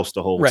his house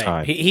the whole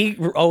time. He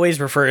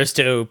always refers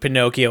to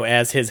Pinocchio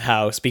as his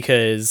house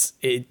because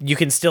you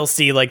can still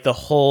see like the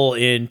hole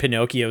in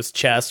Pinocchio's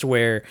chest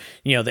where,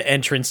 the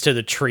entrance to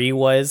the tree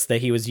was that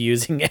he was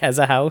using as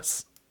a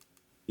house.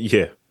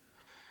 Yeah.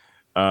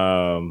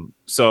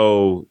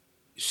 So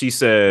she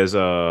says,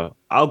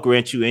 I'll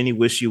grant you any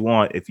wish you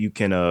want if you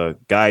can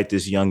guide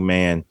this young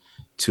man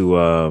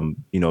to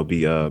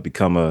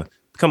become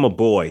a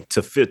boy,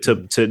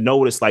 to know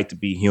what it's like to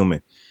be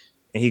human.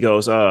 And he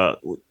goes,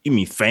 you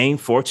mean fame,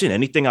 fortune,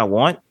 anything I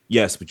want?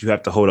 Yes, but you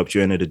have to hold up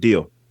your end of the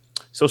deal.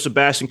 So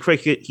Sebastian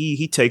Cricket,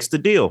 he takes the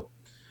deal.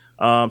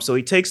 So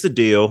he takes the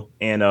deal,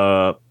 and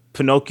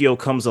Pinocchio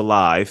comes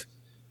alive.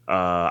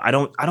 I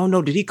don't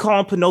know. Did he call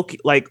him Pinocchio?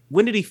 Like,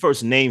 when did he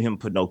first name him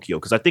Pinocchio?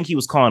 Because I think he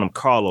was calling him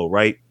Carlo,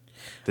 right?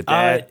 The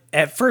dad.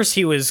 At first,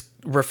 he was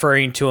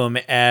referring to him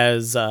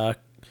as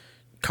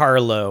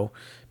Carlo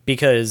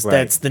because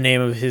that's the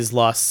name of his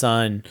lost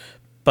son.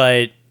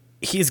 But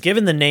he's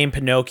given the name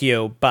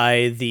Pinocchio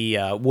by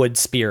the wood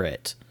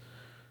spirit.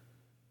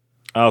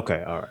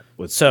 Okay, all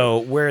right. So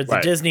where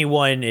the Disney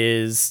one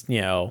is,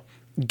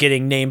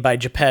 getting named by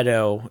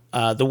Geppetto,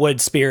 the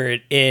wood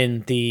spirit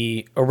in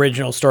the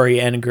original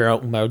story and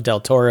Guillermo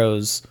del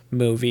Toro's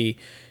movie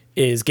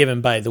is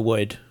given by the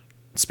wood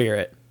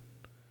spirit.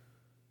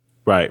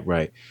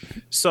 Right.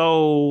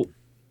 So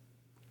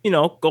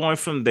going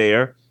from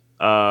there,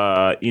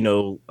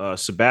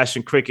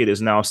 Sebastian Cricket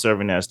is now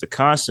serving as the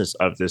conscience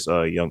of this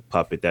young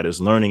puppet that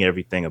is learning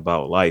everything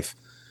about life,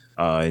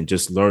 and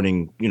just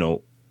learning,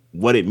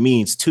 what it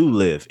means to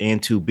live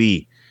and to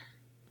be.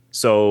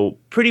 So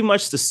pretty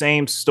much the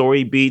same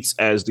story beats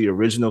as the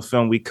original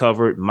film we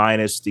covered,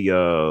 minus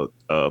the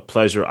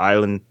Pleasure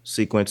Island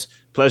sequence.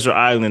 Pleasure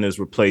Island is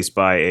replaced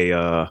by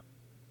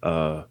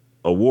a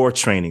war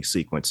training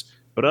sequence.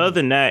 But other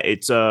than that,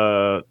 it's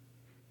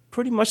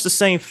pretty much the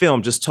same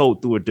film, just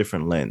told through a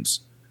different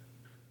lens.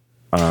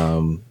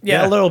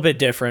 Yeah, a little bit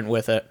different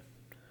with it.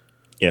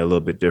 Yeah, a little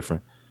bit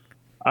different.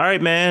 All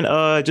right,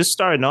 man. Just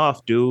starting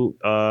off, dude.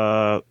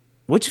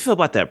 What'd you feel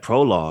about that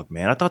prologue,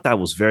 man? I thought that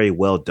was very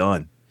well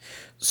done.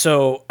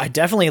 So I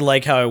definitely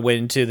like how I went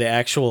into the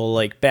actual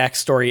like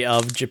backstory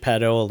of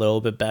Geppetto a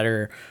little bit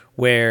better,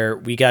 where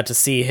we got to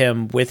see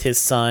him with his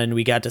son.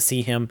 We got to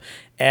see him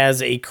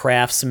as a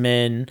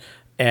craftsman,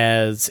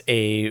 as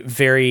a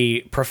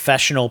very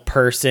professional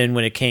person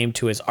when it came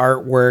to his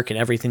artwork and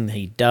everything that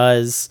he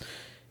does.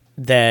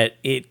 That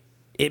it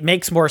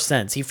makes more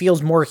sense. He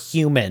feels more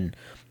human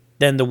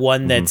than the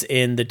one that's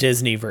in the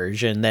Disney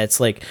version. That's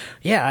like,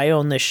 yeah, I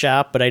own this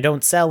shop, but I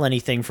don't sell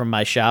anything from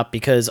my shop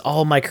because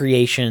all my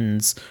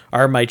creations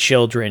are my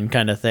children,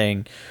 kind of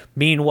thing.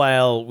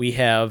 Meanwhile, we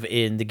have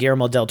in the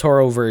Guillermo del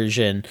Toro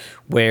version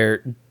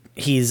where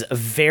he's a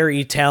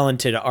very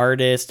talented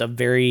artist, a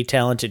very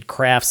talented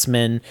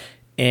craftsman,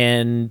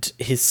 and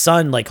his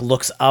son like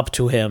looks up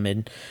to him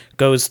and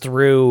goes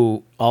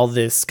through all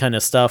this kind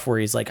of stuff where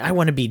he's like, I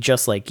want to be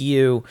just like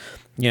you.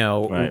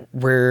 Right.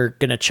 We're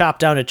going to chop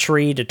down a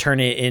tree to turn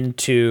it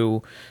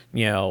into,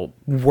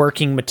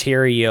 working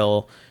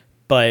material,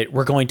 but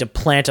we're going to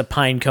plant a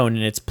pine cone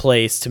in its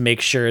place to make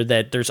sure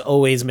that there's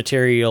always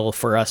material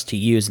for us to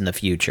use in the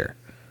future.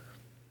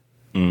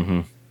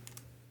 Mm-hmm.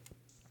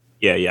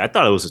 Yeah. I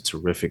thought it was a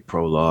terrific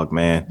prologue,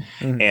 man.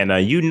 Mm-hmm.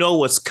 And you know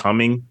what's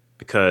coming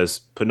because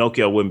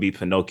Pinocchio wouldn't be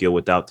Pinocchio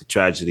without the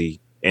tragedy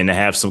and to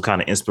have some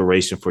kind of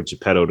inspiration for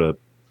Geppetto to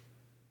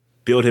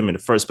build him in the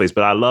first place.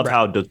 But I love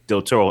how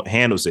Del Toro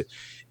handles it.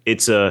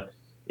 It's a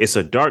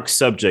dark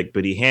subject,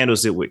 but he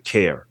handles it with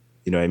care.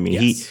 You know what I mean?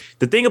 Yes.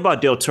 The thing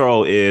about Del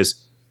Toro is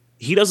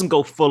he doesn't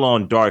go full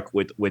on dark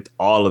with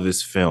all of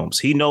his films.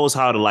 He knows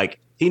how to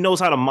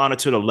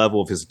monitor the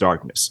level of his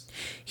darkness.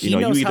 He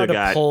knows how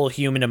to pull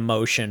human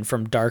emotion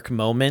from dark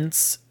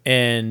moments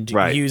and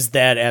use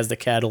that as the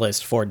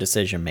catalyst for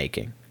decision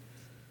making.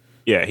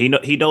 Yeah, he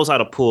knows how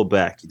to pull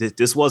back.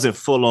 This wasn't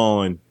full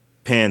on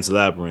Pan's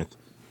Labyrinth.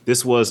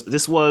 This was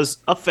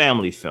a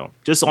family film,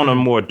 just on a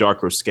more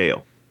darker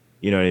scale.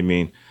 You know what I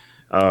mean?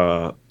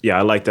 Yeah,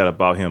 I like that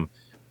about him.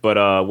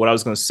 But what I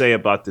was going to say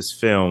about this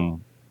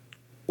film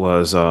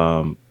was,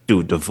 the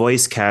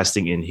voice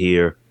casting in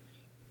here.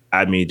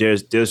 I mean,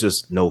 there's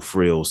just no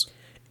frills.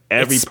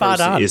 Every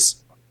person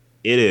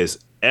is.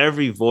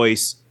 Every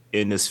voice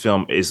in this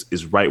film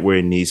is right where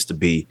it needs to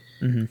be.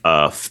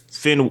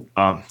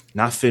 Mm-hmm.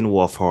 Not Finn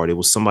Wolfhard. It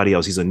was somebody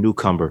else. He's a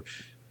newcomer.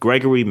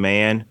 Gregory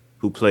Mann,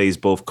 who plays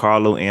both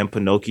Carlo and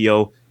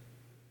Pinocchio.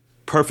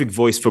 Perfect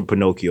voice for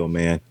Pinocchio,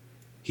 man.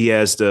 He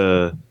has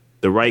the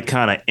right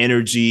kind of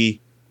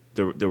energy,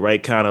 the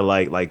right kind of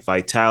like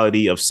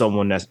vitality of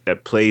someone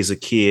that plays a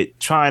kid,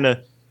 trying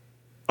to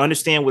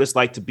understand what it's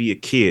like to be a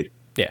kid.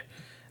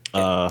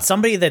 Yeah.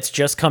 Somebody that's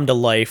just come to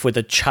life with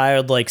a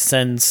childlike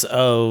sense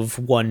of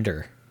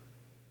wonder.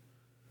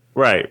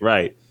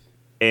 Right.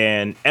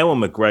 And Ewan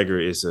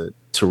McGregor is a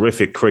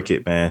terrific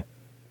cricket, man.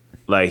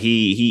 Like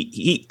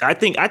I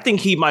think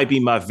he might be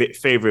my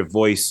favorite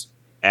voice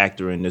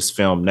actor in this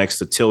film, next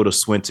to Tilda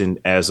Swinton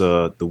as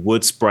the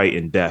wood sprite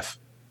in Death.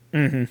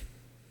 Mm-hmm.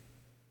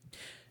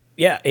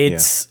 Yeah,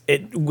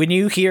 when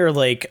you hear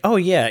like, oh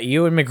yeah,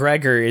 Ewan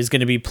McGregor is going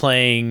to be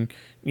playing,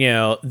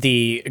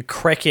 the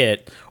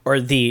cricket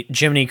or the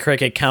Jiminy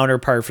Cricket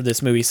counterpart for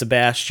this movie,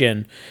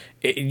 Sebastian,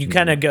 you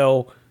kind of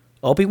go,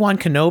 Obi-Wan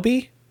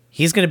Kenobi?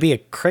 He's going to be a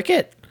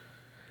cricket?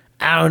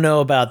 I don't know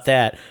about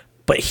that.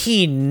 But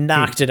he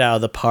knocked it out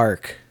of the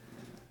park.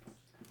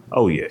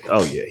 Oh yeah.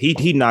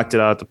 He knocked it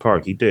out of the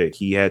park. He did.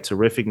 He had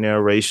terrific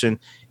narration,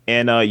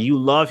 and you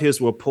love his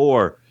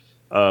rapport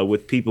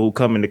with people who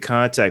come into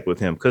contact with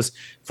him. Because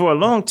for a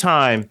long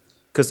time,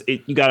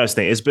 you gotta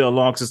understand, it's been a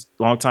long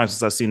time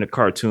since I've seen the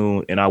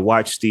cartoon, and I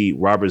watched the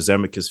Robert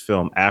Zemeckis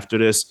film after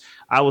this.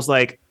 I was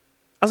like,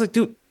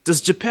 dude,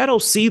 does Geppetto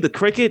see the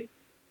cricket?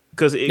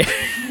 Because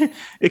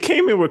it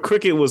came in where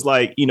cricket was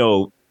like,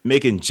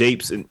 making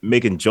japes and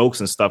making jokes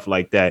and stuff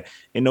like that,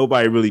 and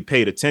nobody really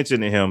paid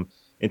attention to him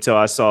until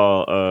I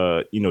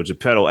saw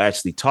Geppetto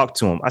actually talk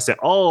to him. I said,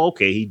 oh,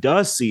 okay, he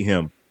does see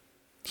him.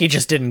 He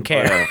just didn't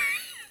care.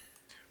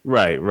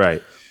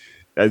 Right.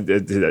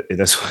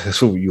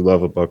 That's what you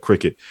love about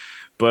cricket.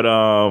 But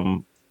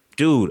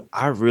dude,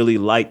 I really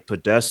like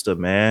Podesta,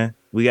 man.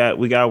 We got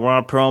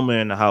Ron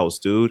Perlman in the house,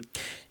 dude.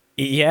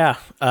 Yeah.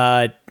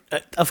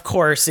 Of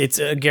course, it's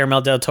a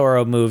Guillermo del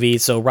Toro movie,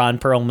 so Ron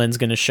Perlman's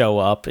going to show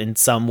up in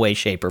some way,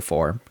 shape, or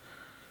form.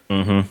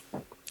 Mm-hmm.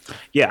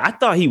 Yeah, I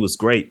thought he was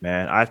great,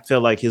 man. I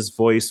feel like his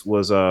voice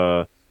was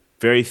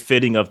very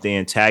fitting of the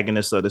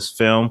antagonist of this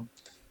film.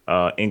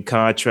 In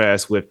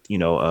contrast with,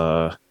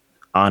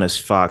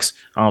 Honest Fox.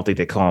 I don't think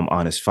they call him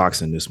Honest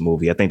Fox in this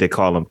movie. I think they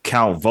call him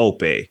Count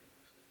Volpe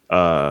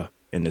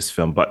in this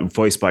film, but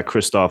voiced by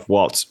Christoph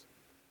Waltz.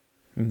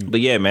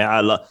 But yeah,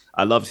 man,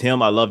 I loved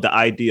him. I love the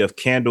idea of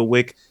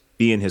Candlewick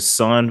being his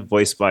son,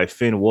 voiced by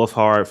Finn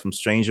Wolfhard from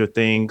Stranger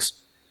Things.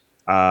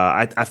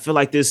 I feel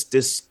like this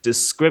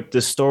script,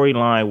 this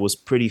storyline was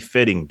pretty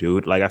fitting,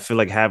 dude. Like I feel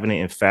like having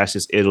it in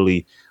fascist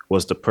Italy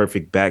was the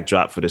perfect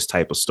backdrop for this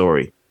type of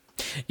story.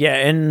 Yeah,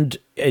 and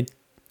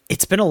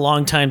it's been a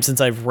long time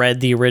since I've read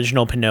the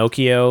original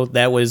Pinocchio.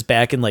 That was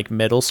back in like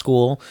middle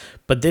school,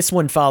 but this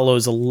one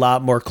follows a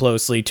lot more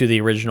closely to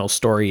the original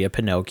story of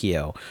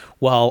Pinocchio,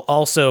 while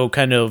also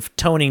kind of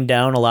toning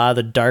down a lot of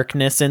the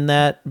darkness in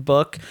that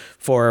book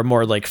for a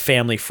more like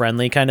family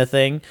friendly kind of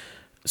thing.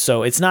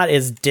 So it's not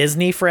as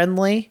Disney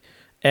friendly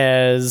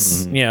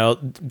as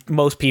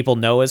most people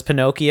know as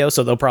Pinocchio,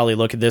 so they'll probably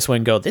look at this one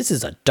and go, this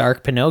is a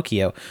dark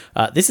Pinocchio.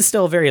 This is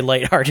still a very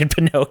lighthearted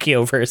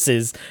Pinocchio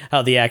versus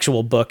how the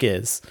actual book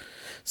is.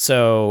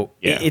 So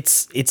yeah.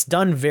 It's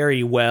done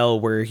very well,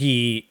 where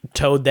he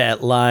towed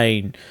that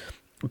line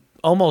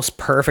almost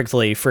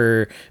perfectly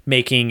for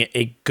making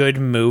a good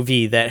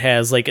movie that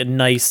has like a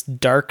nice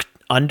dark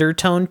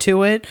undertone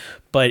to it,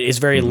 but is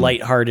very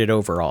lighthearted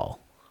overall.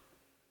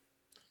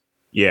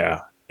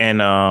 Yeah.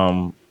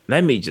 And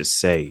let me just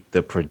say,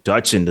 the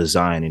production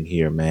design in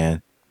here,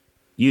 man,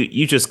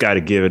 you just got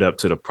to give it up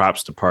to the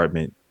props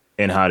department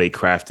and how they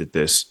crafted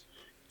this.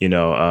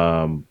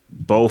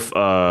 Both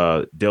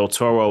Del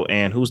Toro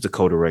and who's the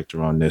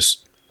co-director on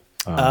this?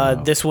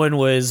 This one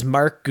was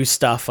Mark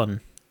Gustafson.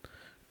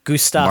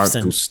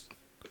 Gustafson.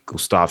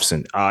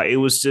 It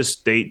was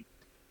just it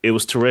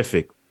was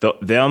terrific.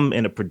 Them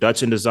and the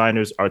production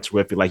designers are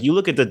terrific. Like you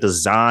look at the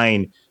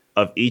design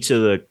of each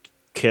of the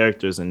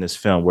characters in this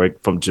film, where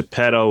from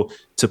Geppetto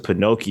to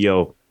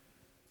Pinocchio,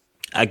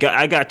 I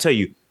got to tell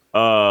you,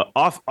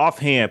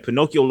 offhand,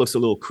 Pinocchio looks a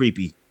little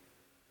creepy.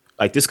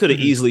 Like this could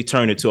have easily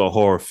turned into a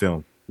horror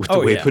film with the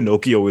way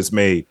Pinocchio is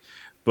made.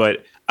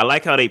 But I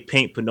like how they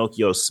paint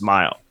Pinocchio's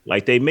smile.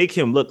 Like they make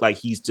him look like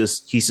he's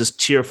just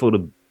cheerful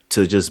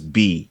to just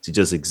be, to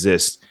just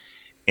exist.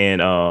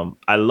 And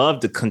I love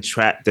the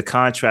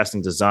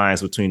contrasting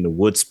designs between the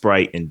wood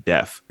sprite and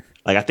Death.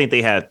 Like I think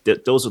they have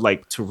those are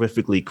like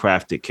terrifically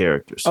crafted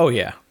characters. Oh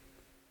yeah.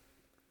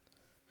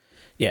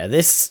 Yeah,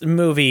 this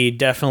movie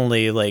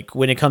definitely, like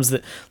when it comes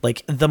to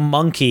like the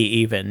monkey,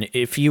 even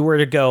if you were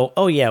to go,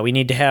 oh yeah, we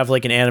need to have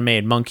like an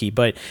animated monkey,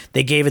 but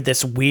they gave it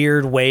this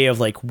weird way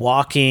of like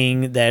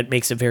walking that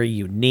makes it very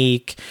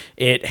unique.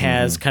 It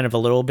has kind of a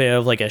little bit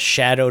of like a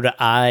shadowed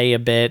eye a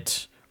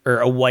bit, or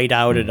a white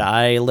outed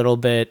eye a little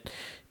bit.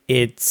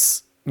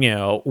 It's,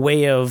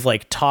 way of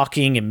like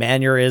talking and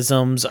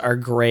mannerisms are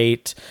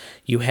great.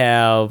 You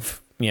have,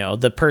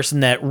 the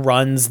person that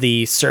runs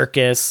the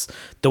circus,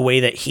 the way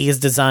that he's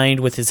designed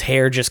with his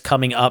hair just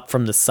coming up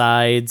from the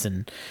sides,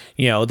 and,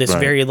 this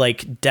very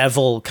like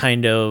devil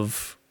kind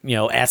of,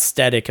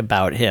 aesthetic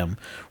about him,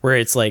 where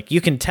it's like,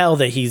 you can tell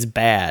that he's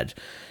bad,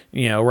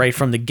 right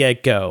from the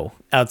get-go,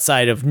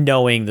 outside of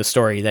knowing the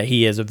story that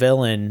he is a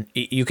villain.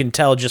 You can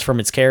tell just from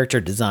its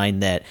character design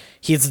that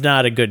he's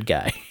not a good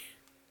guy.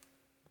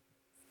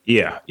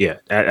 Yeah,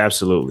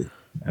 absolutely.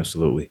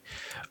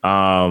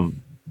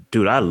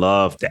 Dude, I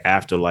love the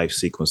afterlife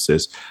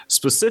sequences,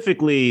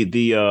 specifically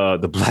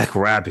the black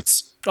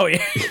rabbits. Oh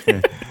yeah.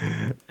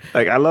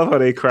 Like I love how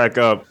they crack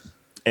up,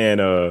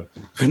 and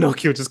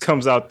Pinocchio just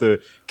comes out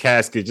the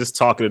casket just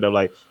talking to them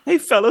like, "Hey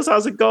fellas,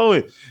 how's it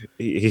going?"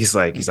 He's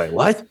like,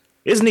 "What?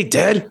 Isn't he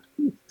dead?"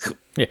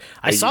 Yeah,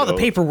 I saw the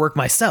paperwork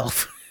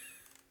myself.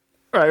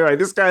 Right.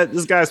 This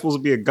guy's supposed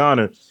to be a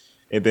goner.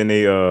 And then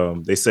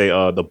they say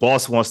the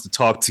boss wants to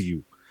talk to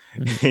you.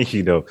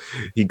 He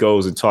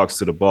goes and talks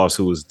to the boss,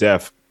 who is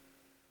deaf.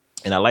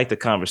 And I like the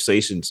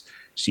conversations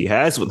she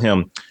has with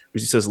him.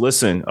 She says,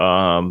 "Listen,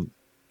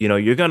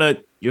 you're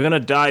gonna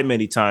die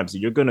many times.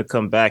 And you're gonna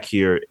come back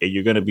here, and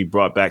you're gonna be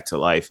brought back to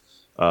life.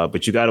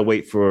 But you got to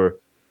wait for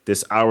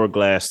this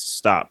hourglass to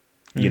stop.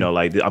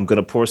 Like I'm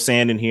gonna pour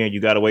sand in here, and you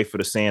got to wait for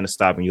the sand to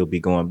stop, and you'll be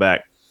going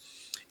back."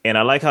 And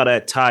I like how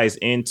that ties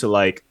into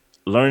like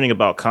learning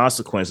about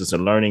consequences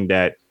and learning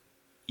that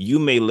you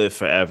may live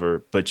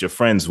forever, but your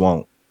friends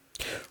won't.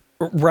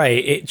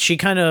 Right. She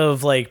kind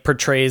of like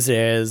portrays it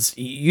as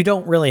you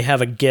don't really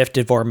have a gift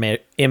of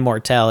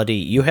immortality.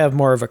 You have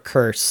more of a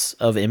curse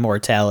of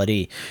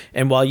immortality.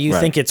 And while you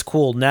think it's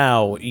cool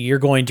now, you're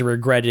going to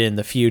regret it in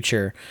the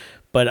future.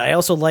 But I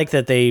also like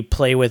that they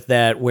play with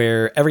that,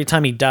 where every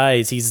time he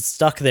dies, he's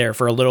stuck there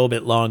for a little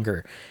bit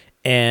longer.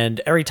 And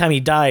every time he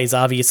dies,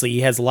 obviously,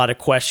 he has a lot of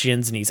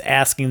questions and he's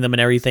asking them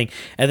and everything.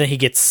 And then he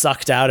gets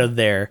sucked out of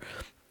there.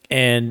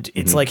 And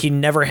it's like he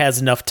never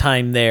has enough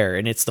time there.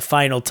 And it's the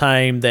final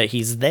time that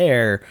he's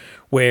there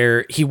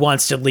where he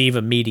wants to leave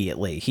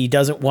immediately. He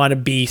doesn't want to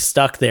be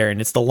stuck there.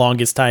 And it's the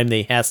longest time that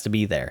he has to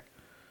be there.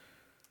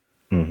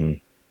 Mm-hmm.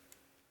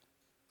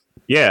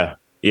 Yeah.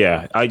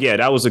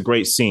 That was a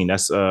great scene.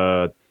 That's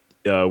where,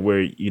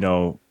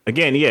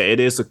 again, it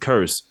is a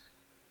curse.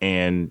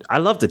 and I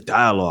love the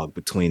dialogue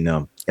between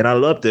them, and I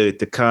love the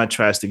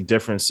contrasting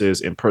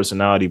differences in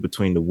personality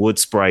between the wood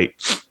sprite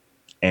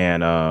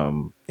and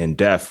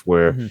Death,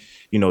 where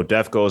Mm-hmm.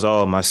 Death goes,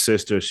 "Oh, my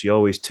sister, she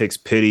always takes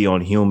pity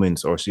on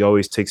humans, or she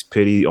always takes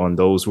pity on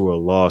those who are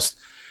lost."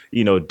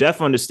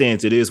 Death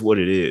understands it is what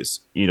it is.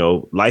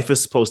 Life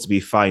is supposed to be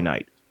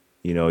finite.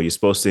 You're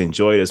supposed to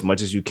enjoy it as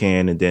much as you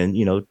can, and then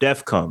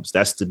death comes.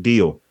 That's the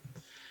deal.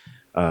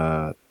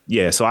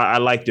 Yeah, so I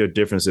like their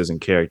differences in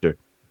character.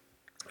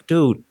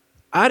 Dude,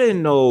 I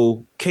didn't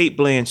know Kate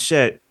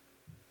Blanchett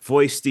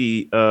voiced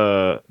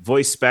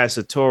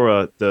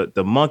Spazzatura,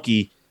 the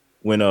monkey,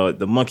 when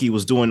the monkey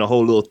was doing the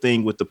whole little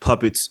thing with the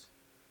puppets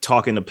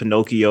talking to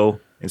Pinocchio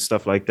and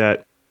stuff like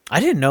that. I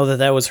didn't know that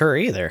that was her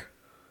either.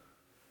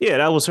 Yeah,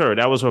 that was her.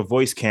 That was her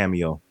voice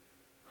cameo.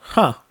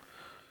 Huh.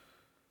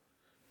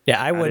 Yeah,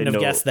 I wouldn't didn't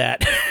have know. guessed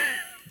that.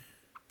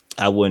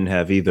 I wouldn't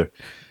have either.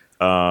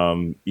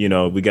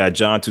 We got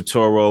John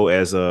Turturro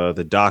as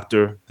the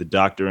doctor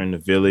in the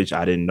village.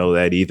 I didn't know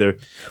that either.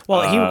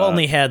 Well, he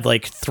only had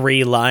like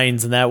 3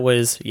 lines, and that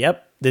was,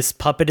 "Yep, this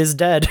puppet is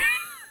dead."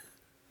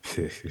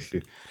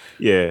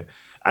 Yeah.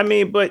 I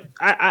mean, but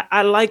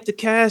I like the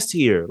cast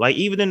here. Like,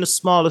 even in the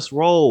smallest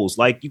roles,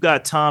 like you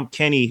got Tom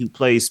Kenny, who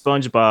plays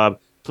SpongeBob,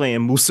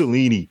 playing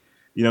Mussolini.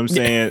 You know what I'm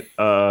saying?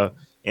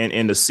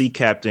 And the sea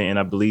captain, and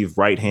I believe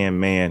Right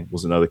Hand Man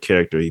was another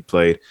character he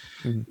played.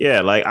 Mhm.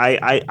 Yeah, like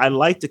I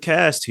like the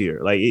cast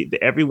here. Like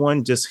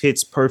everyone just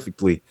hits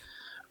perfectly.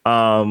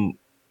 I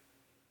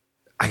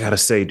gotta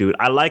say, dude,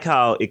 I like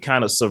how it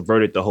kind of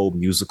subverted the whole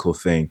musical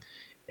thing,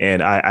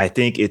 and I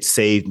think it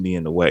saved me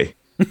in a way,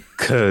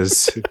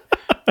 because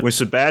when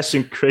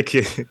Sebastian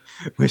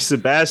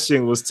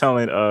was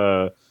telling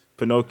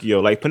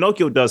Pinocchio, like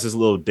Pinocchio does his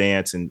little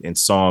dance and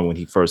song when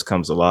he first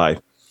comes alive,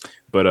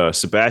 but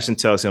Sebastian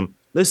tells him,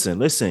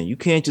 listen, you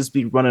can't just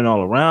be running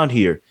all around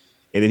here.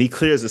 And then he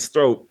clears his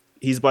throat.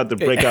 He's about to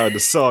break out of the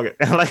song.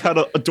 And I like how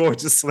the door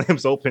just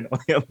slams open on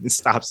him and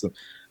stops him.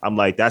 I'm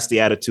like, that's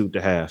the attitude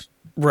to have.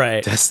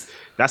 Right. That's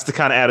the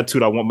kind of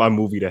attitude I want my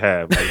movie to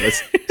have. Like,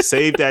 let's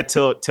save that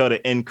till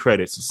the end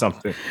credits or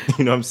something.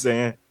 You know what I'm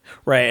saying?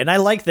 Right, and I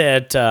like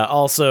that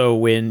also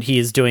when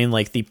he's doing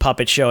like the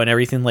puppet show and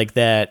everything like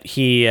that.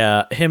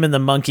 Him and the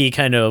monkey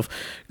kind of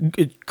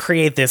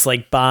create this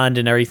like bond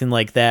and everything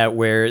like that,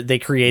 where they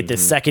create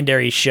this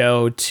secondary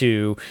show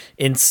to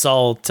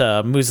insult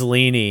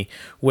Mussolini.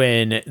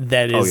 When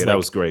that is, that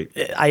was great.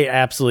 I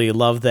absolutely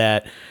love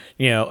that.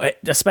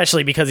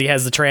 Especially because he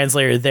has the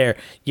translator there.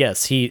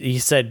 Yes, he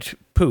said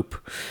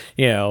poop.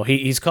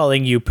 He's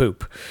calling you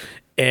poop,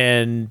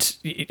 and.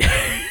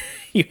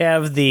 You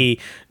have the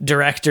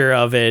director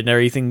of it and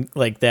everything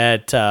like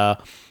that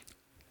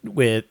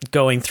with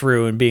going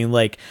through and being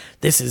like,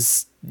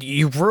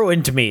 you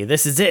ruined me.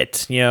 This is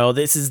it.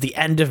 This is the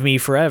end of me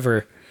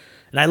forever.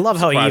 And I love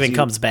how he even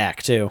comes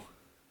back too.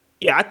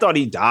 Yeah, I thought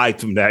he died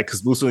from that,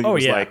 because Mussolini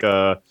was like,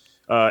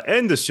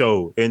 end the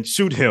show and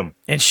shoot him.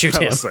 And shoot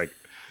him.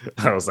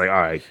 I was like,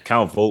 all right,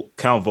 Count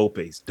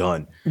Volpe's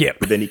done. Yeah.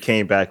 But then he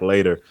came back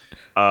later.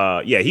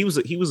 He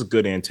was a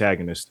good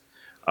antagonist.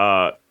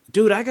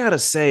 Dude, I gotta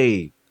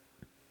say,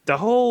 the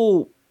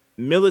whole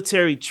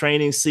military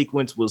training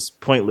sequence was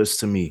pointless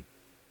to me.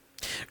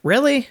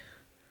 Really?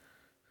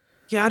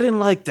 Yeah, I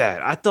didn't like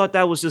that. I thought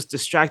that was just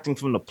distracting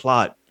from the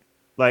plot.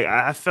 Like,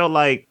 I felt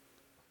like,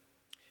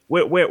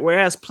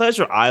 whereas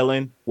Pleasure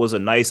Island was a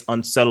nice,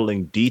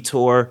 unsettling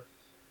detour,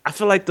 I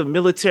feel like the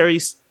military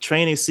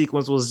training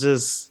sequence was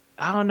just,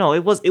 I don't know.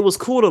 It was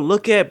cool to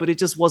look at, but it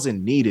just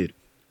wasn't needed.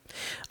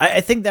 I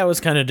think that was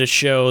kind of to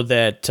show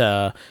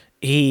that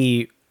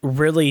he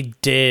really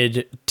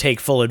did take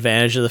full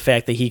advantage of the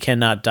fact that he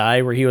cannot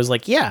die, where he was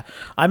like, yeah,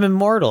 I'm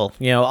immortal.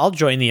 I'll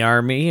join the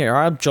army, or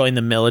I'll join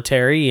the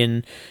military,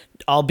 and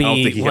I'll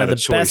be one of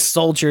the best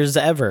soldiers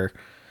ever.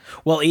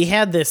 Well, he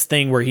had this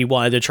thing where he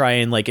wanted to try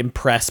and like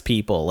impress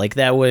people. Like,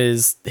 that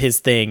was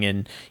his thing.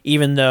 And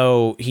even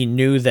though he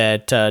knew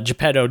that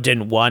Geppetto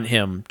didn't want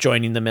him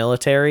joining the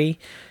military,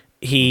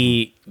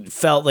 he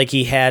felt like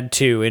he had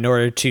to in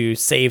order to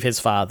save his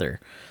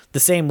father. The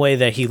same way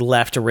that he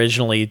left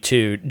originally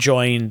to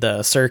join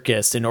the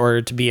circus in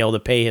order to be able to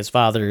pay his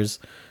father's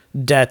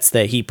debts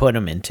that he put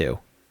him into.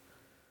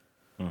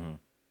 Mm-hmm.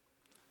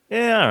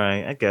 Yeah, all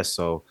right, I guess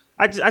so.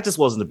 I just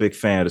wasn't a big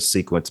fan of the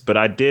sequence, but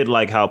I did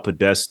like how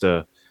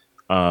Podesta,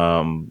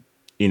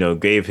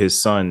 gave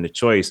his son the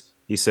choice.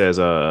 He says,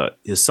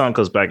 his son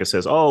comes back and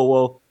says, "Oh,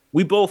 well,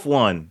 we both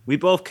won. We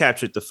both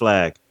captured the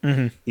flag."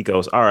 Mm-hmm. He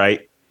goes, "All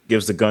right,"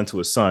 gives the gun to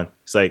his son.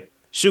 He's like,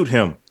 "Shoot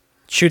him."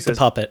 Shoot the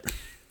puppet.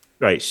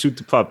 Right, shoot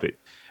the puppet.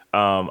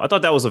 I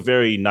thought that was a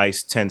very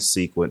nice, tense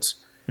sequence,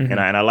 and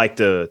I like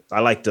the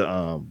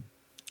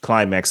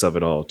climax of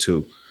it all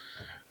too.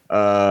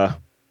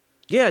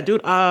 Yeah,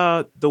 dude.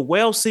 The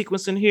whale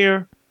sequence in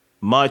here,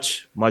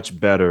 much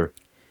better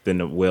than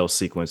the whale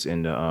sequence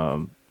in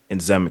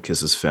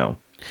Zemeckis's film.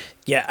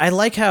 Yeah, I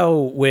like how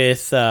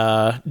with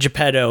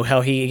Geppetto,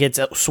 how he gets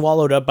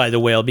swallowed up by the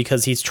whale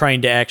because he's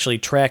trying to actually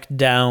track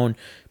down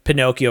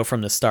Pinocchio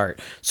from the start.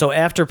 So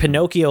after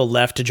Pinocchio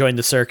left to join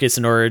the circus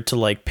in order to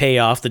like pay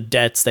off the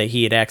debts that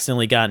he had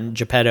accidentally gotten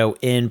Geppetto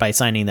in by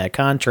signing that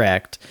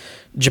contract,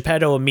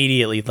 Geppetto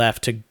immediately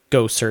left to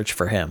go search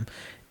for him.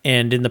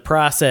 And in the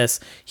process,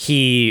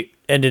 he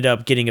ended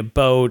up getting a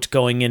boat,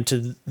 going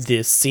into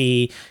the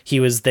sea. He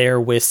was there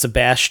with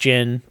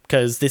Sebastian,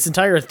 because this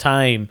entire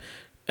time,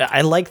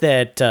 I like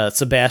that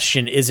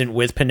Sebastian isn't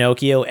with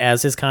Pinocchio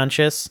as his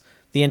conscious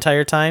the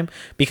entire time,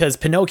 because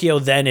Pinocchio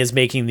then is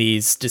making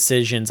these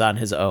decisions on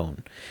his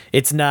own.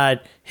 It's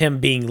not him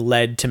being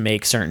led to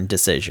make certain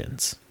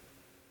decisions.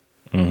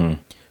 Mm-hmm.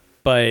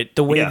 But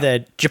the way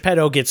that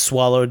Geppetto gets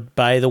swallowed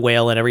by the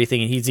whale and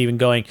everything, and he's even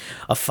going,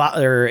 a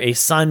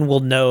son will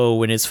know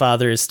when his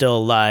father is still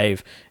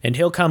alive, and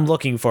he'll come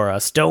looking for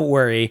us. Don't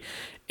worry.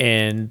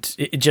 And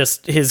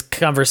just his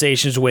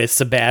conversations with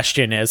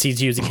Sebastian as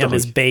he's using him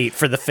as bait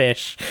for the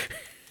fish.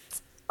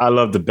 I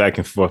love the back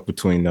and forth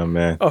between them,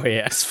 man. Oh,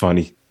 yeah. It's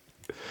funny.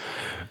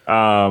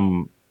 I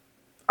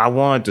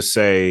wanted to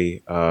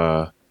say,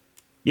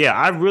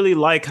 I really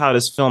like how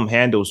this film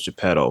handles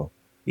Geppetto.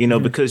 You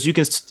know, because you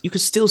can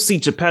still see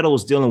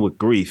Geppetto's dealing with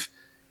grief.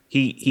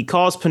 He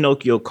calls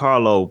Pinocchio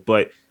Carlo,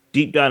 but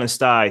deep down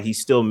inside, he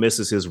still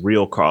misses his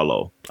real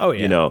Carlo. Oh,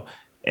 yeah. You know,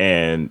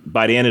 and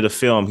by the end of the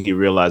film, he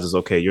realizes,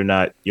 okay, you're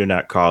not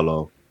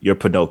Carlo, you're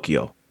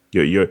Pinocchio.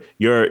 You're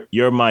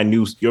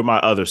my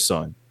other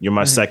son. You're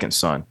my second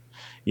son.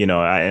 You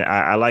know,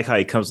 I like how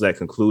he comes to that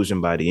conclusion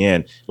by the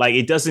end. Like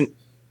it doesn't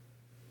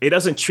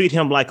treat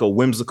him like a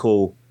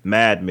whimsical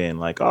madman.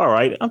 Like, all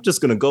right, I'm just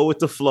gonna go with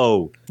the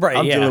flow. Right.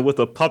 I'm dealing with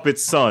a puppet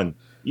son.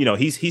 You know,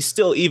 he's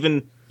still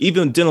even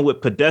dealing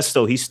with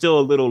Podesto. He's still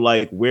a little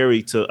like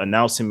wary to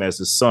announce him as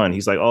his son.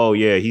 He's like, oh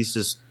yeah, he's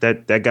just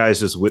that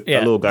guy's just with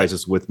that little guy's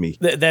just with me.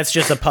 That's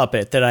just a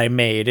puppet that I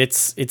made.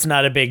 It's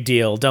not a big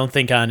deal. Don't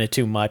think on it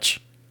too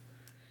much.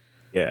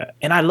 Yeah,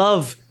 and I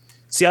love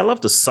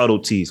the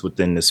subtleties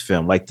within this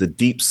film, like the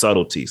deep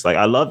subtleties. Like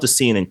I love the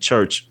scene in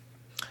church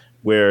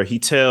where he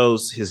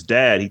tells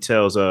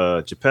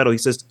Geppetto, he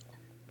says,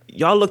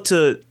 y'all look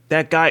to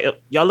that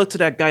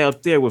guy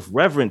up there with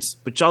reverence,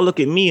 but y'all look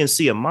at me and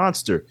see a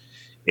monster.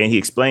 And he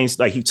explains,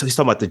 like he's talking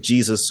about the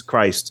Jesus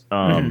Christ,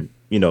 statue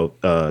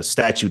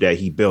that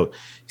he built.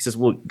 He says,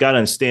 well, you gotta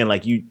understand,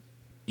 like you're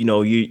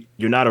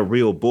not a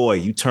real boy.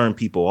 You turn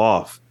people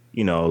off,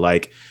 you know,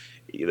 like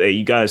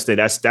you gotta understand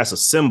that's a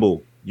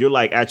symbol. You're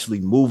like actually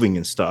moving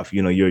and stuff,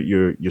 you know,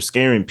 you're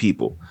scaring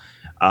people.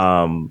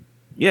 That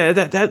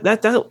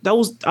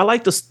was, I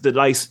like the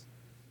nice,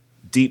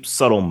 deep,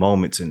 subtle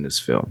moments in this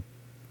film.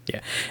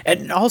 Yeah.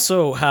 And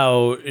also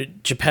how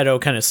Geppetto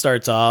kind of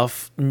starts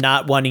off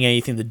not wanting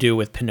anything to do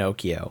with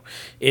Pinocchio.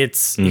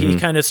 He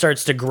kind of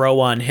starts to grow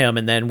on him.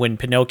 And then when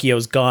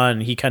Pinocchio's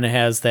gone, he kind of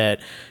has that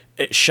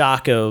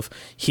shock of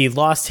he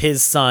lost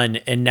his son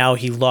and now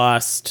he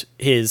lost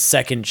his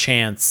second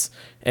chance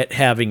at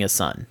having a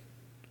son.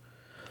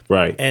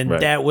 Right. And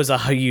that was a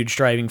huge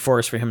driving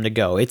force for him to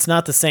go. It's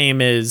not the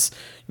same as,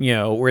 you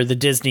know, where the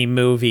Disney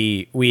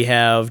movie, we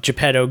have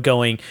Geppetto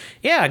going,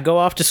 yeah, go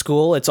off to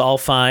school. It's all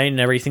fine and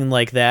everything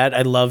like that.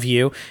 I love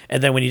you.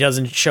 And then when he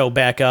doesn't show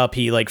back up,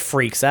 he like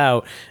freaks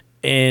out.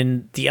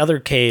 In the other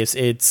case,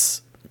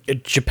 it's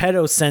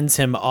Geppetto sends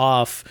him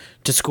off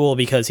to school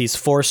because he's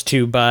forced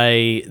to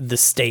by the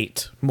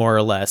state, more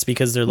or less,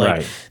 because they're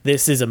like,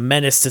 this is a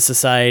menace to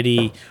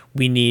society.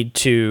 We need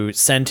to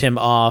send him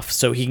off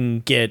so he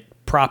can get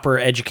proper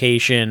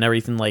education,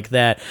 everything like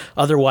that.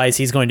 Otherwise,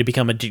 he's going to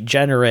become a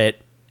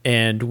degenerate,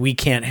 and we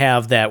can't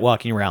have that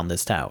walking around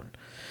this town.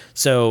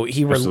 So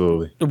he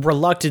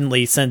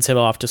reluctantly sends him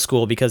off to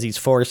school because he's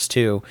forced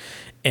to,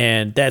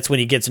 and that's when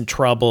he gets in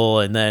trouble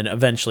and then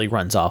eventually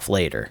runs off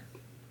later.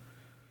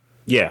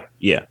 Yeah.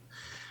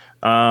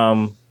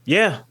 And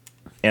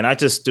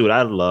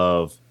I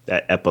love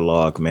that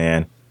epilogue,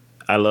 man.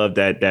 I love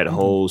that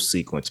whole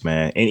sequence,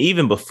 man. And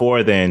even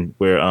before then,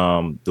 where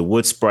the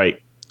wood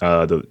sprite,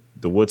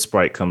 the wood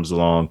sprite comes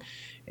along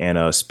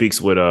and speaks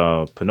with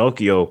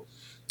Pinocchio,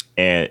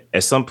 and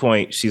at some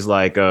point she's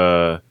like,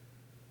 Geppetto,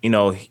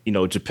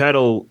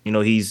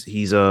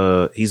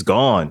 he's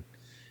gone,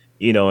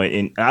 you know.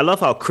 And I love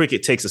how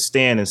Cricket takes a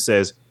stand and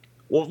says,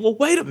 well,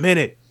 wait a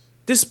minute,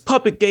 this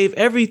puppet gave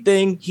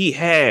everything he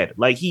had.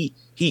 Like he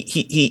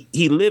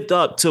lived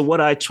up to what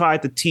I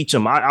tried to teach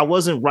him. I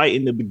wasn't right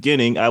in the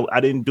beginning. I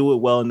didn't do it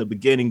well in the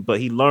beginning,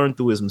 but he learned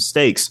through his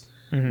mistakes.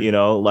 You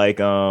know, like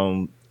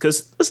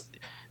because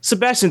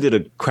Sebastian did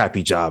a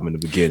crappy job in the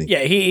beginning.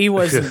 Yeah, he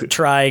wasn't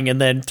trying, and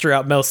then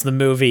throughout most of the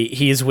movie,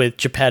 he's with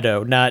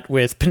Geppetto, not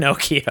with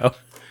Pinocchio.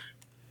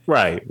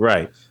 Right.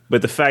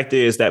 But the fact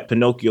is that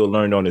Pinocchio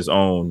learned on his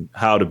own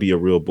how to be a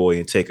real boy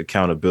and take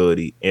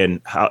accountability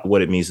and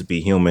what it means to be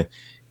human.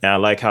 And I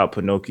like how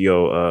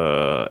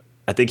Pinocchio,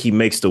 I think he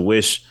makes the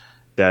wish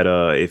that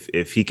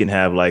if he can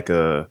have like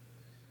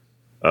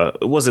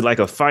was it like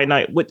a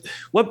finite?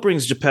 What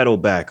brings Geppetto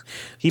back?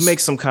 He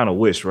makes some kind of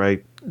wish,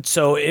 right?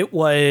 So it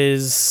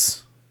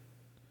was.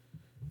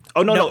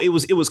 Oh no! It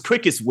was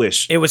Cricket's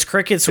wish. It was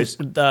Cricket's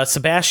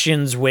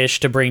Sebastian's wish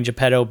to bring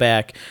Geppetto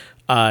back.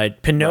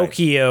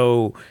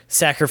 Pinocchio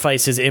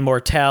sacrificed his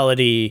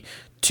immortality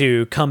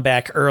to come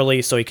back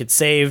early so he could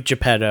save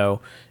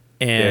Geppetto.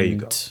 And There you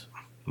go.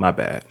 My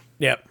bad.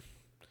 Yep.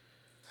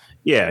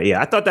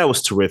 Yeah. I thought that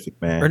was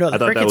terrific, man. Or no, the I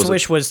thought that Cricket's was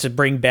wish was to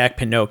bring back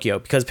Pinocchio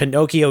because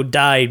Pinocchio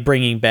died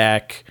bringing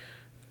back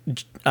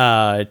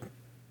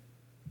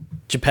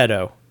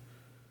Geppetto.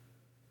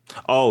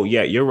 Oh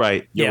yeah, you're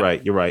right. You're Yeah.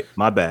 right. You're right.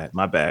 My bad.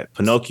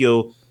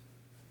 Pinocchio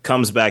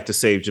comes back to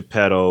save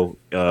Geppetto.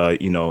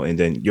 And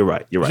then you're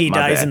right. You're right. He My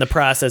dies bad. in the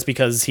process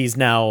because he's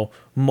now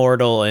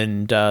mortal,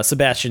 and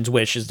Sebastian's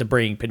wish is to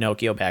bring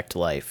Pinocchio back to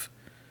life.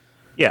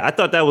 Yeah, I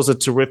thought that was a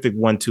terrific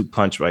 1-2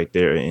 punch right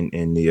there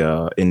in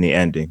the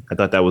ending. I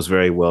thought that was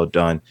very well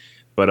done.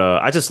 But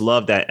I just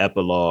love that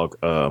epilogue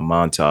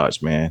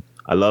montage, man.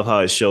 I love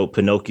how it showed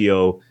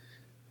Pinocchio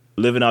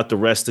living out the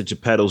rest of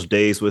Geppetto's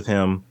days with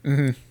him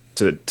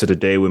to the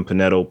day when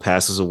Geppetto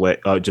passes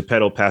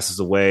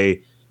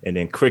away, and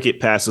then Cricket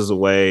passes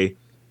away,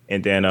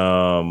 and then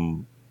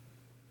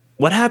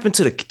what happened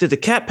to did the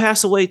cat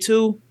pass away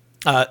too?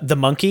 The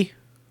monkey?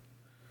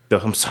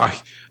 I'm sorry,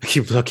 I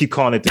keep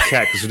calling it the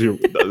cat because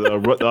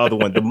the other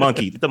one, the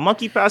monkey. Did the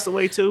monkey pass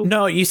away too?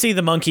 No, you see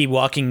the monkey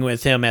walking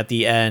with him at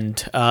the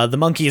end. The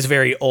monkey is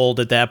very old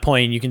at that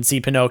point. You can see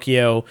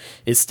Pinocchio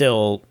is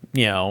still,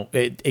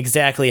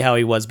 exactly how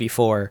he was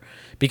before.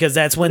 Because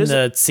that's when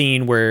the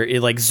scene where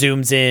it like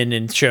zooms in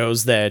and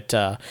shows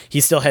that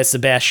he still has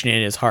Sebastian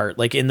in his heart,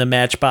 like in the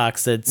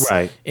matchbox that's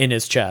in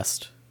his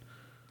chest.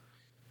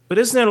 But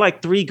isn't there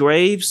like 3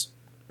 graves?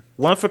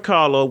 One for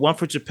Carlo, one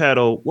for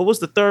Geppetto. What was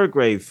the third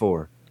grave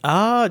for?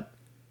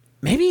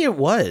 Maybe it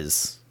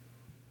was.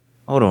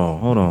 Hold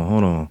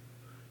on.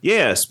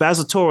 Yeah,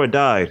 Spazzatura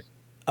died.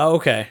 Oh,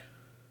 okay.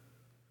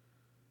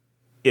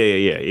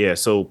 Yeah.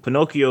 So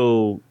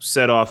Pinocchio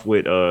set off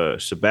with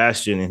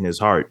Sebastian in his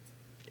heart,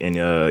 and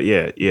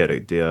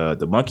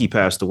the monkey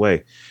passed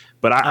away.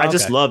 But I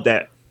just love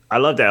that. I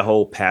love that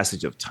whole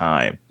passage of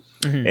time.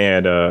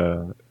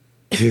 And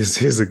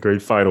here's a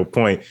great final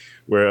point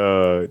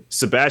where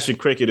Sebastian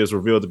Cricket is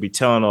revealed to be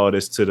telling all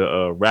this to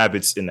the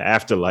rabbits in the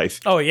afterlife.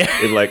 Oh yeah,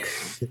 they're like,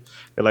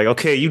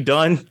 okay, you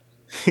done?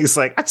 He's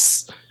like, I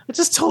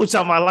just told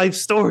y'all my life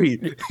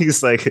story.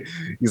 He's like,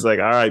 all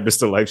right,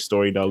 Mr. Life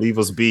Story, now leave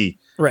us be.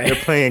 Right. They're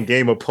playing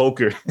game of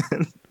poker.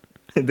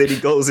 And then he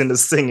goes into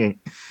singing.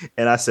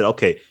 And I said,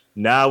 okay,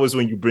 now is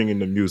when you bring in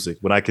the music,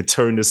 when I can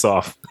turn this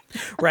off.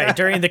 Right.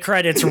 During the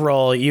credits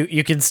roll,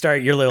 you can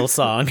start your little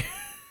song.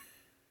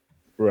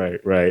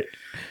 Right.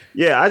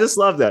 Yeah, I just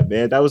love that,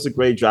 man. That was a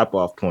great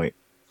drop-off point.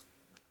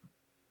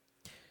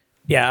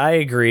 Yeah, I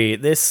agree.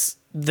 This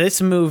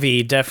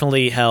movie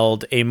definitely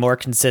held a more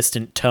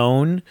consistent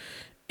tone,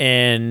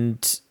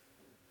 and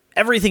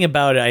everything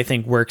about it, I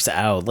think, works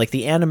out. Like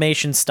the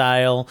animation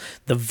style,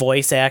 the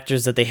voice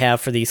actors that they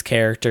have for these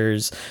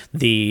characters,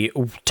 the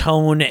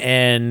tone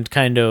and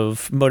kind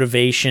of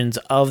motivations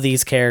of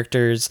these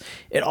characters,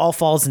 it all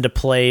falls into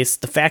place.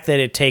 The fact that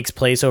it takes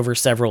place over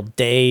several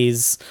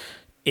days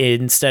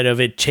instead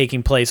of it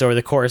taking place over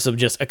the course of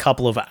just a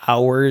couple of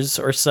hours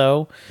or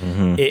so,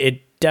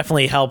 it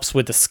definitely helps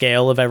with the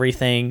scale of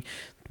everything,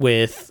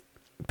 with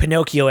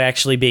Pinocchio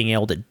actually being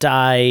able to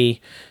die,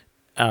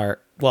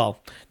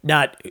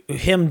 not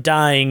him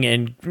dying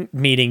and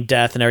meeting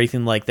death and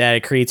everything like that.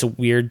 It creates a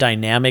weird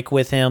dynamic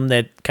with him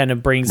that kind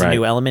of brings a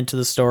new element to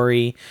the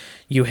story.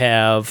 You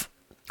have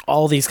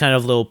all these kind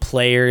of little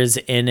players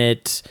in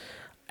it.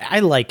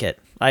 I like it.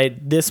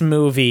 This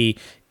movie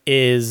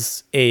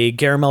is a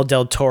Guillermo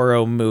del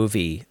Toro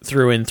movie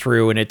through and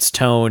through in its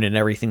tone and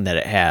everything that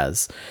it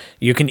has.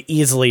 You can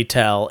easily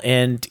tell,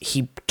 and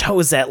he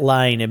toes that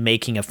line in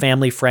making a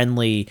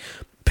family-friendly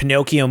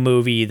Pinocchio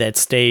movie that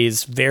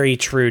stays very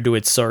true to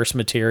its source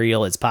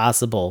material as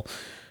possible.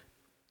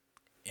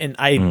 And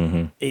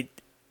I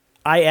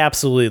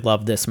absolutely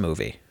love this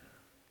movie.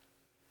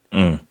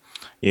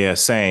 Yeah,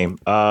 same.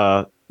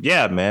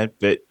 Yeah, man,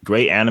 but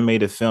great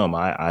animated film.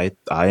 I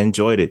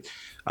enjoyed it.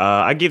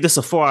 I give this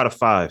a 4 out of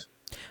 5.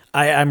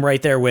 I'm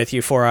right there with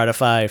you. 4 out of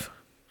 5.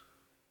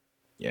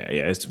 Yeah,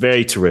 it's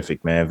very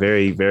terrific, man.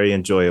 Very, very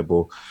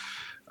enjoyable.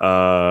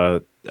 I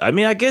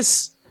mean, I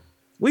guess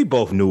we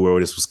both knew where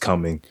this was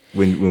coming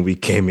when we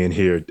came in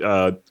here.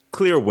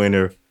 Clear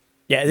winner.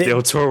 Yeah,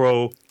 Del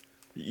Toro.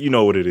 You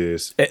know what it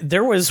is.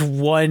 There was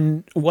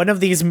one of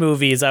these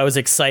movies I was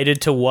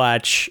excited to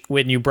watch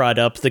when you brought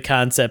up the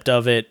concept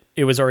of it.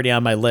 It was already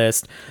on my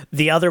list.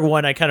 The other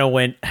one, I kind of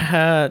went,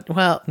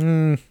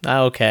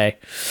 okay.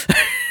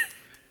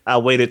 I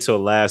waited till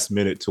last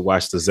minute to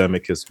watch the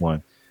Zemeckis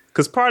one.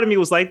 Because part of me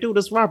was like, dude,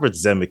 it's Robert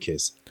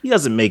Zemeckis. He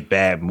doesn't make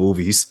bad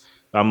movies.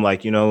 I'm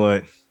like, you know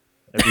what?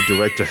 Every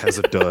director has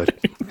a dud.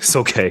 It's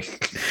okay.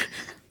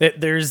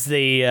 There's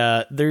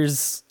the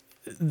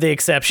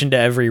exception to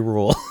every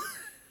rule.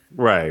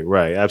 Right.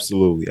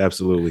 Absolutely.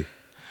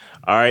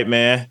 All right,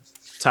 man.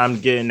 Time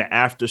to get into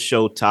after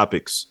show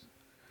topics.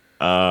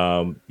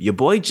 Your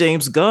boy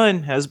James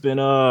Gunn has been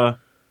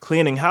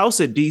cleaning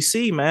house at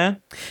DC,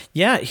 man.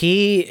 Yeah,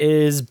 he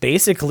is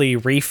basically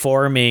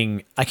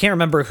reforming. I can't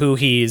remember who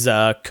he's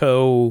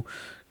co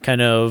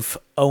kind of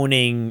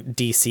owning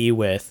DC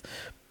with.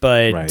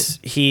 But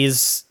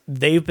Right.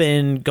 they've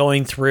been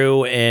going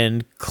through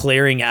and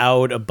clearing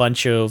out a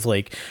bunch of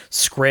like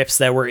scripts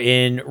that were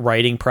in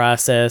writing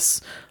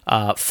process.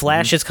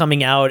 Flash is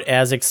coming out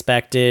as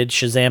expected.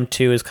 Shazam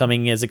 2 is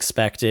coming as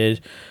expected.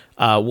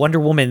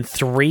 Wonder Woman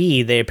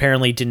 3, they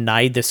apparently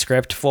denied the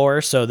script for,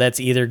 so that's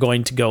either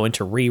going to go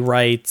into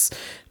rewrites.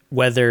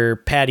 Whether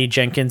Patty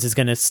Jenkins is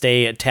going to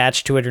stay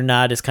attached to it or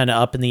not is kind of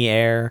up in the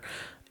air.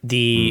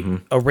 The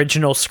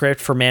original script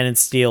for Man of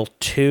Steel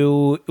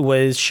 2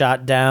 was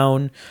shot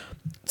down,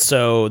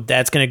 so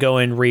that's going to go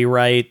in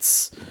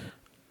rewrites.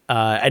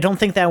 I don't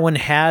think that one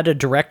had a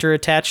director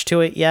attached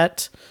to it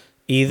yet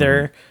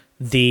either.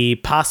 The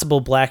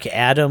possible Black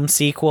Adam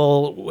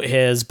sequel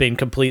has been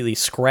completely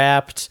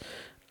scrapped.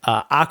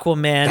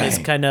 Aquaman is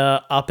kind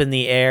of up in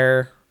the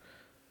air.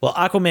 Well,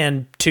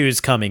 Aquaman 2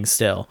 is coming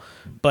still,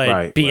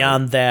 but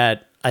beyond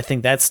that, I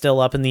think that's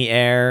still up in the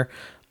air.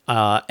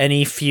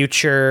 Any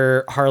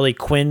future Harley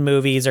Quinn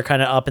movies are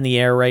kind of up in the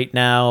air right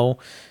now.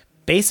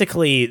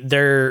 Basically,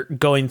 they're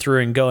going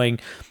through and going.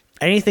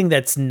 Anything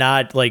that's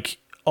not like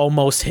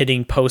almost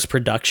hitting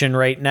post-production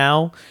right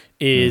now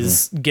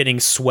is getting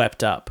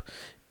swept up.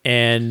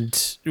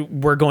 And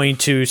we're going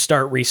to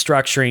start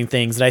restructuring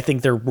things. And I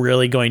think they're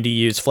really going to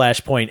use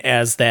Flashpoint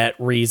as that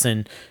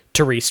reason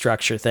to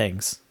restructure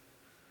things.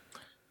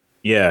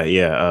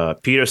 Yeah.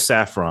 Peter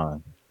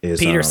Safran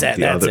is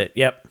that's it.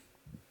 Yep.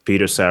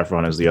 Peter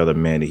Safran is the other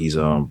man that he's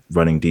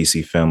running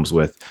DC Films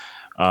with.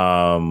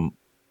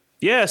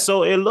 Yeah,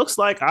 so it looks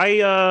like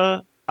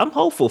I'm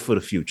hopeful for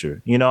the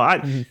future. You know,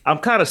 I'm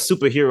kind of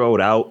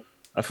superheroed out.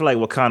 I feel like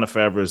Wakanda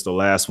Forever is the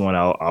last one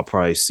I'll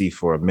probably see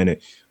for a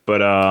minute.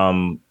 But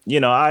you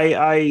know,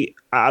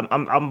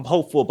 I'm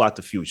hopeful about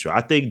the future.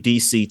 I think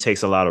DC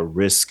takes a lot of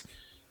risk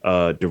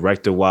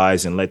director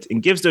wise and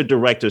gives their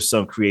directors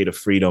some creative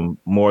freedom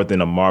more than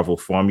a Marvel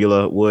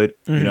formula would.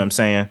 You know what I'm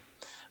saying?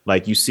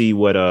 Like you see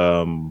what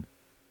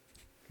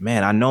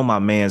man, I know my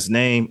man's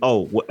name.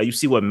 Oh, you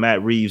see what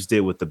Matt Reeves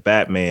did with the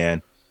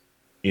Batman,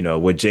 you know,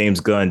 what James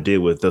Gunn did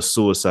with the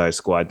Suicide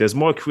Squad. There's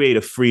more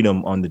creative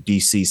freedom on the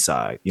DC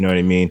side. You know what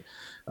I mean?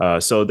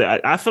 So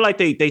I feel like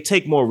they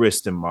take more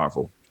risks than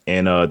Marvel,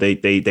 and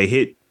they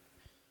hit.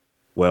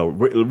 Well,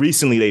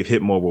 recently they've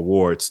hit more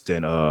rewards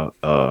than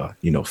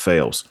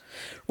fails.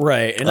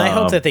 Right, and I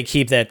hope that they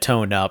keep that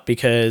tone up,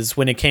 because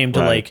when it came to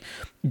like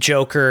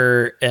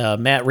Joker,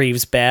 Matt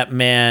Reeves'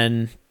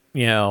 Batman,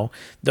 you know,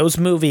 those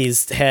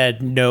movies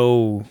had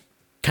no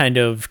kind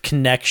of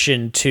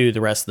connection to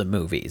the rest of the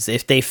movies.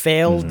 If they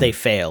failed, they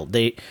failed.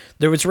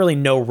 There was really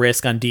no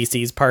risk on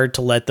DC's part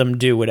to let them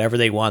do whatever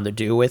they wanted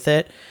to do with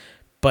it.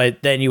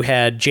 But then you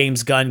had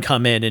James Gunn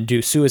come in and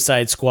do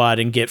Suicide Squad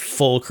and get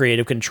full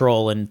creative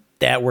control, and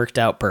that worked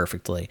out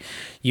perfectly.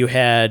 You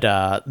had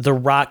The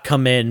Rock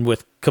come in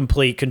with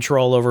complete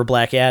control over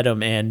Black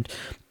Adam, and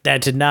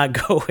that did not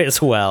go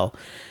as well.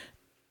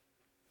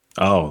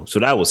 Oh, so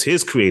that was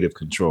his creative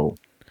control.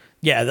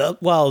 Yeah,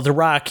 The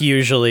Rock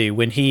usually,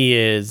 when he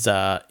is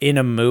in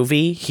a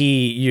movie,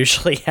 he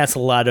usually has a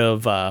lot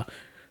of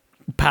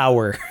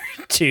power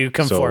to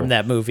conform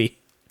that movie.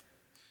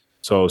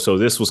 So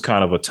this was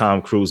kind of a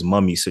Tom Cruise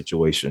Mummy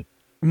situation.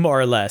 More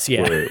or less,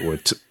 yeah.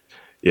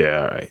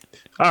 Yeah,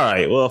 all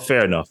right. Well,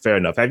 fair enough.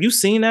 Have you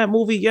seen that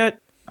movie yet?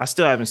 I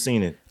still haven't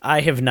seen it. I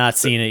have not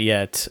seen it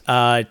yet.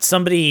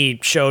 Somebody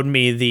showed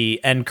me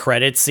the end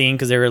credits scene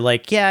because they were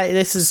like, "Yeah,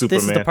 this is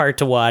the part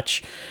to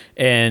watch,"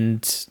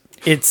 and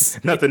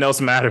it's nothing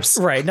else matters.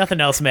 Right, nothing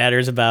else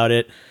matters about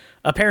it.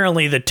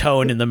 Apparently, the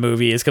tone in the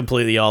movie is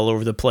completely all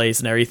over the place,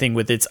 and everything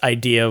with its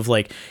idea of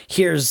like,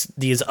 here's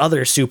these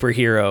other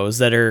superheroes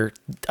that are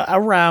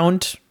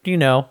around, you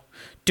know,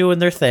 doing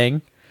their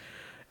thing.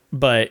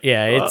 But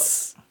yeah,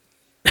 it's.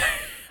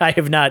 I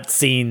have not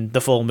seen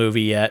the full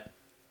movie yet.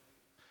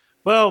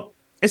 Well,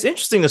 it's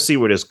interesting to see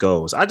where this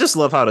goes. I just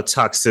love how the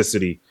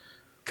toxicity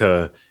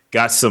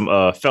got some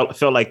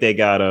felt like they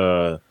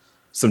got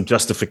some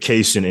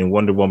justification in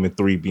Wonder Woman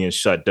 3 being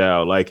shut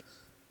down. Like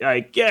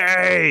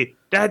yay,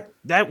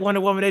 that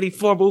Wonder Woman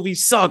 84 movie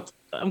sucked.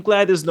 I'm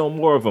glad there's no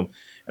more of them.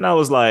 And I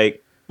was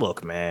like,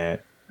 look, man,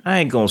 I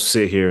ain't gonna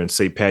sit here and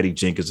say Patty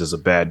Jenkins is a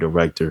bad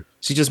director.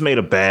 She just made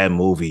a bad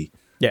movie.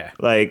 Yeah.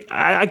 Like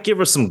I give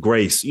her some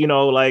grace, you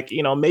know, like,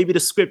 you know, maybe the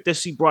script that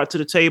she brought to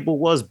the table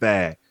was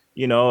bad.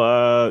 You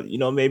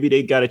know, maybe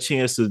they got a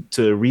chance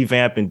to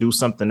revamp and do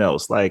something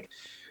else. Like,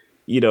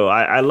 you know,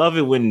 I love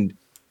it when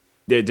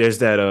there's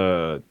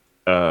that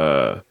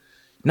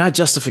not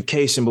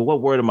justification, but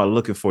what word am I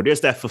looking for?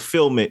 There's that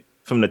fulfillment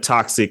from the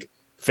toxic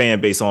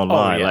fan base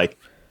online. Oh, yeah. Like,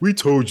 we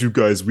told you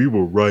guys we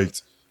were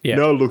right. Yeah.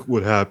 Now look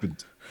what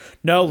happened.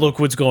 Now look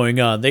what's going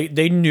on.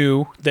 They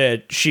knew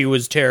that she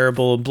was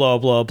terrible and blah,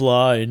 blah,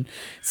 blah. And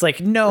it's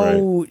like,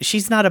 no,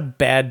 she's not a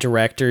bad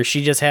director.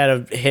 She just had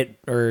a hit,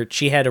 or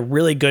she had a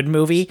really good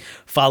movie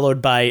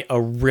followed by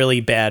a really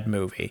bad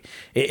movie.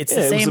 It's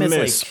the same as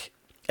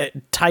like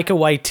Taika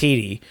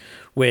Waititi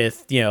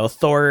with, you know,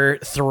 Thor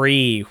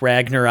 3,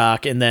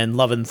 Ragnarok, and then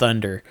Love and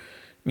Thunder.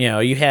 You know,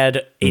 you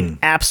had an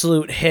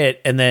absolute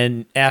hit, and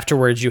then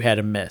afterwards you had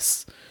a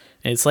miss.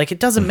 And it's like, it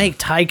doesn't make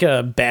Taika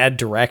a bad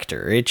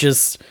director. It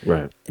just,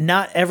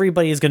 not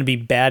everybody is going to be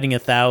batting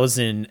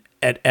 1,000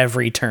 at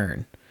every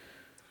turn.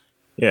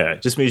 Yeah,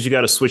 it just means you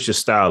got to switch your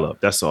style up.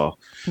 That's all.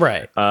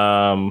 Right.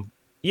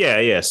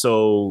 Yeah.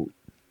 So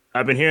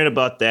I've been hearing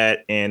about that,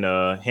 and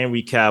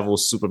Henry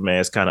Cavill's Superman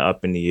is kind of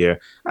up in the air.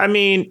 I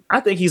mean,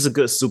 I think he's a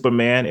good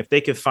Superman. If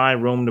they can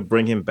find room to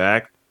bring him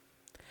back,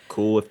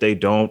 cool. If they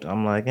don't,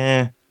 I'm like,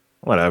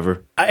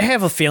 whatever. I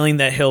have a feeling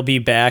that he'll be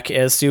back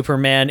as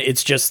Superman.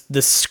 It's just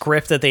the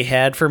script that they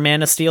had for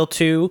Man of Steel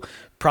 2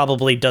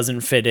 probably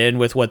doesn't fit in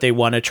with what they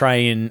want to try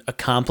and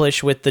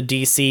accomplish with the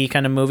DC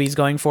kind of movies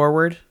going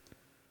forward.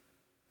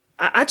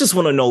 I just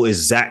want to know,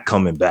 is Zack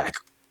coming back?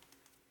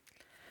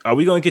 Are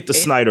we going to get the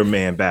Snyder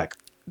Man back?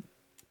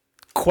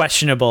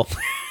 Questionable.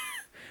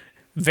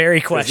 Very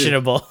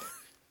questionable.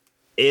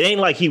 It ain't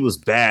like he was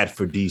bad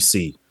for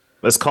DC.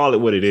 Let's call it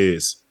what it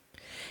is.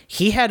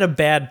 He had a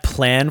bad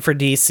plan for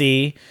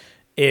DC.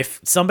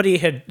 If somebody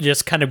had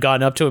just kind of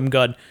gone up to him and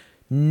gone,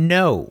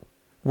 no,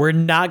 we're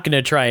not going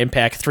to try and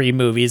pack 3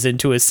 movies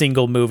into a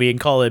single movie and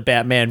call it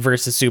Batman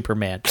versus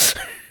Superman.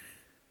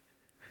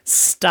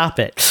 Stop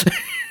it.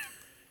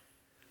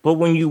 But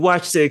when you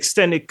watch the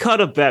extended cut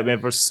of Batman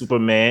vs.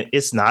 Superman,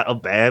 it's not a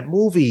bad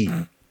movie.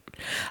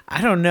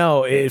 I don't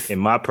know in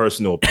my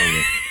personal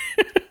opinion.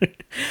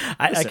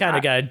 I kind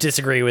of got to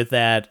disagree with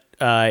that.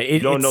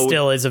 It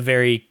still is a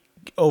very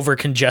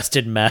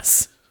over-congested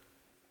mess.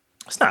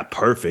 It's not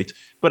perfect,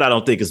 but I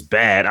don't think it's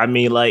bad. I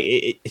mean, like,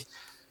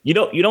 you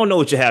don't know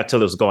what you have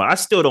till it's gone. I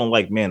still don't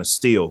like Man of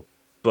Steel,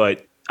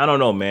 but I don't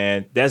know,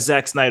 man. That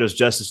Zack Snyder's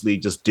Justice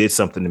League just did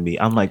something to me.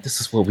 I'm like,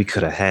 this is what we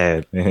could have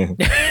had, man.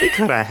 We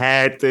could have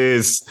had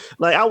this.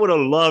 Like, I would have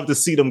loved to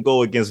see them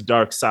go against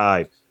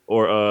Darkseid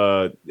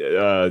or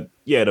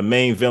the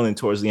main villain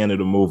towards the end of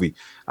the movie.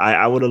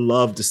 I would have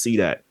loved to see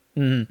that.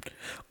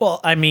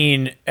 Well, I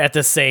mean, at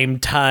the same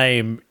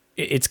time,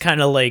 it's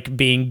kind of like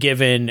being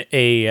given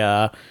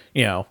a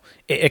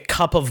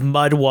cup of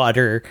mud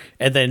water,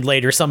 and then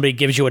later somebody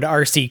gives you an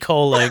RC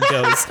Cola and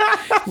goes,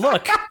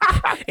 look,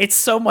 it's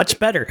so much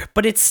better,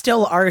 but it's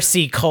still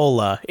RC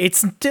Cola.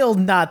 It's still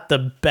not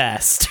the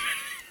best.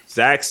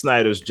 Zack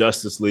Snyder's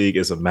Justice League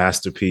is a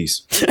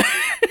masterpiece.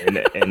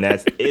 and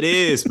that's it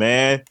is,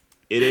 man.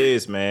 It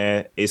is,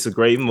 man. It's a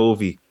great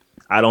movie.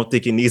 I don't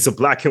think it needs a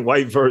black and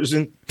white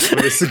version,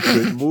 but it's a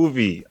good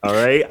movie. All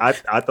right.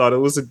 I thought it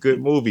was a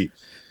good movie.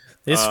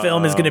 This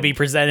film is going to be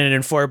presented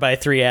in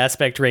 4:3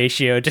 aspect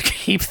ratio to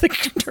keep the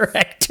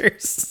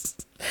director's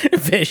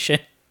vision.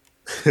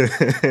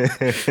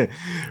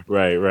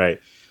 Right.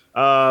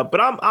 But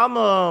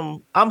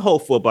I'm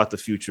hopeful about the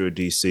future of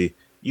DC.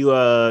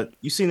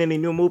 You seen any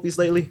new movies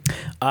lately?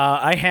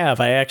 I have.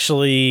 I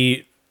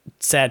actually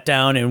sat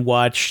down and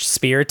watched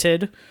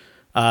Spirited,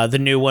 the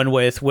new one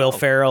with Will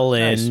Ferrell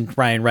and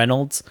Ryan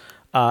Reynolds.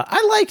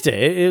 I liked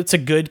it. It's a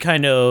good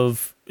kind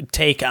of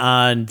take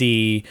on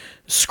the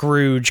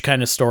Scrooge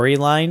kind of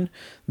storyline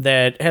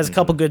that has a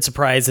couple good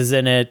surprises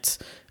in it.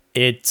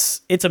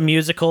 It's a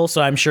musical,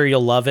 so I'm sure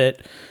you'll love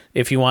it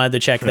if you wanted to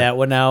check that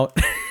one out.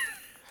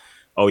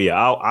 Oh yeah,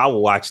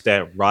 I'll watch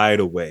that right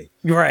away.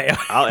 Right,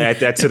 I'll add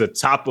that to the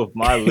top of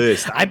my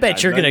list. I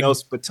bet you're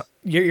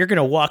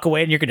gonna walk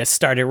away and you're gonna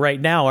start it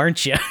right now,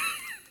 aren't you?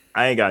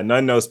 I ain't got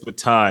nothing else but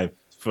time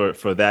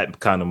for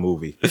that kind of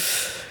movie.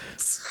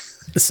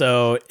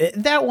 So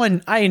that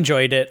one, I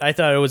enjoyed it. I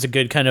thought it was a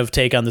good kind of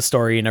take on the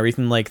story and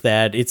everything like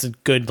that. It's a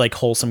good, like,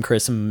 wholesome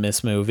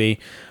Christmas movie.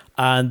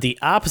 On the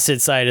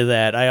opposite side of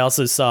that, I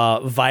also saw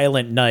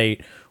Violent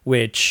Night,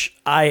 which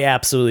I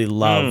absolutely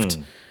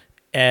loved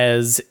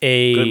as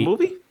a good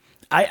movie.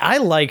 I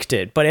liked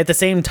it, but at the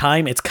same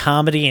time, it's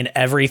comedy and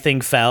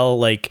everything fell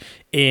like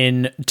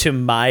into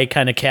my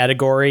kind of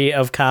category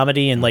of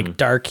comedy and like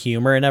dark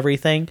humor and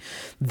everything.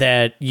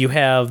 That you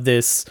have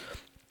this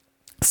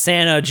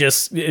Santa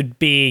just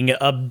being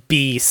a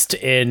beast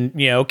and,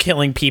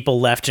 killing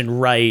people left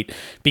and right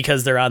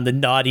because they're on the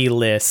naughty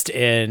list,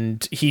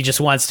 and he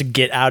just wants to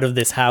get out of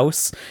this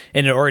house.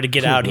 And in order to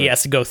get out, he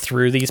has to go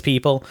through these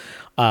people.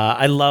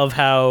 I love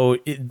how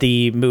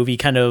the movie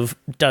kind of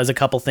does a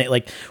couple things,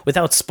 like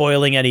without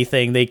spoiling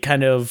anything, they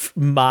kind of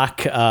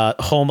mock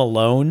Home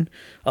Alone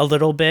a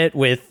little bit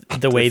with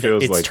the way that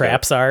its like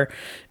traps are,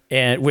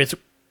 and with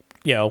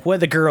one of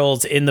the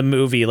girls in the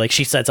movie, like,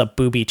 she sets up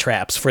booby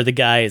traps for the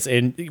guys,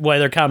 and one of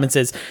their comments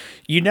is,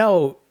 in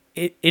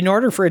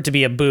order for it to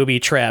be a booby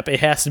trap, it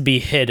has to be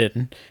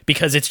hidden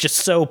because it's just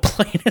so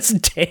plain as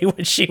day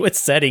what she was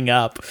setting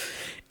up.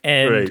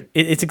 And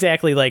it's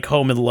exactly like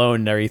Home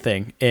Alone and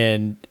everything.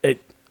 And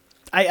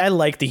I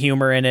like the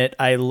humor in it.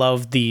 I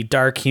love the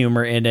dark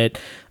humor in it.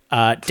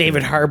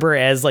 David Harbour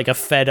as like a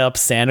fed up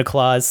Santa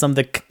Claus. Some of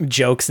the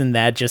jokes in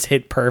that just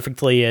hit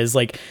perfectly as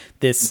like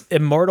this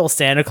immortal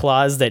Santa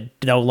Claus that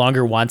no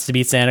longer wants to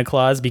be Santa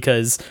Claus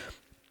because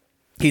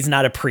he's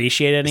not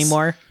appreciated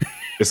anymore.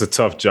 It's a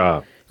tough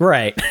job.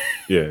 Right.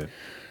 Yeah.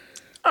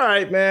 All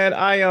right, man.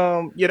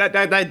 Yeah,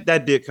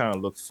 that did kind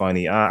of look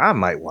funny. I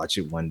might watch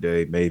it one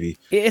day, maybe.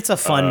 It's a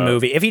fun Uh,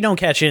 movie. If you don't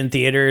catch it in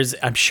theaters,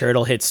 I'm sure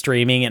it'll hit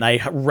streaming, and I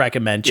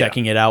recommend yeah.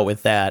 checking it out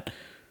with that.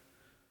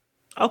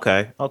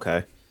 Okay,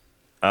 okay.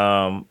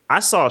 I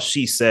saw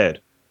She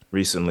Said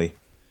recently,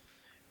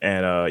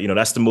 and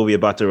that's the movie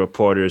about the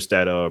reporters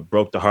that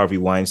broke the Harvey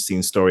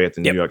Weinstein story at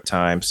the New Yep. York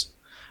Times.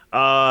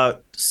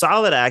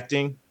 Solid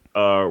acting,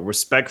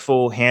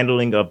 respectful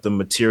handling of the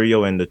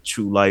material and the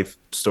true life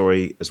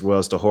story, as well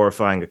as the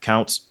horrifying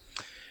accounts.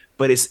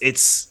 But it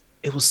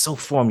was so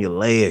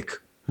formulaic.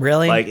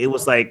 Really? Like it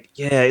was like,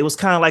 yeah, it was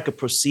kind of like a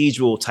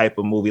procedural type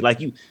of movie.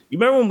 Like you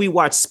remember when we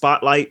watched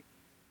Spotlight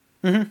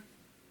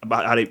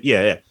about how they,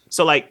 yeah, yeah.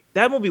 So like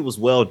that movie was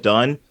well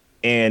done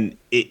and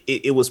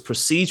it was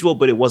procedural,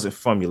 but it wasn't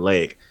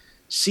formulaic.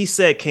 She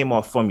Said came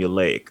off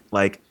formulaic.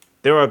 Like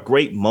there are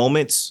great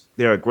moments,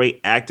 there are great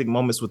acting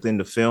moments within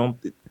the film,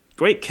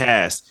 great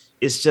cast.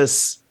 It's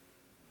just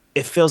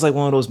it feels like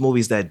one of those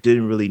movies that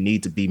didn't really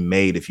need to be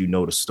made if you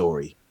know the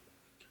story.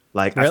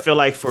 Like I Real? feel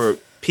like for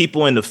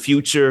people in the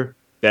future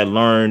that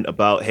learned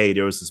about, hey,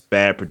 there was this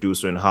bad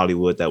producer in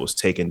Hollywood that was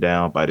taken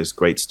down by this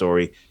great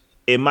story,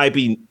 it might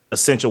be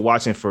essential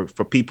watching for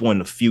people in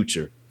the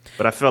future.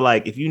 But I feel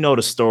like if you know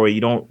the story,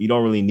 you don't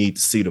really need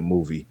to see the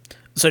movie.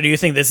 So do you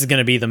think this is going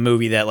to be the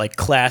movie that like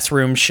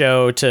classroom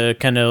show to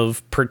kind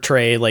of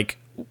portray like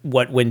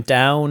what went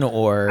down I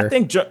or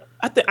think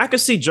I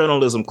could see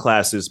journalism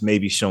classes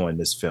maybe showing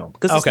this film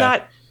because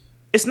okay.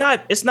 it's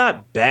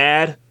not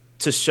bad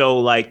to show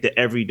like the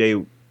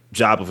everyday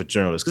job of a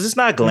journalist because it's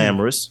not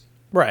glamorous. It's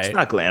Right.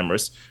 not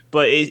glamorous,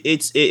 but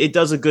it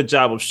does a good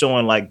job of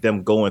showing like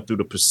them going through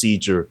the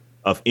procedure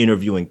of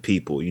interviewing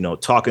people. You know,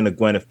 talking to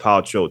Gwyneth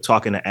Paltrow,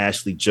 talking to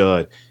Ashley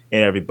Judd,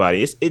 and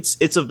everybody.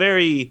 It's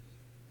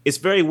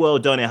very well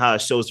done in how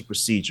it shows the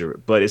procedure,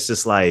 but it's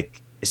just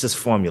like it's just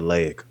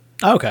formulaic.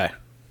 Okay.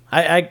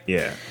 I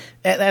Yeah.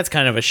 that's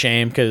kind of a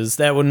shame because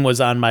that one was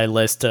on my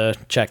list to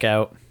check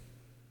out.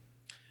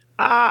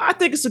 I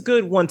think it's a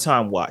good one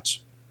time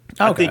watch.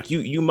 I Okay. think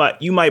you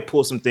might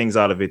pull some things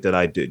out of it that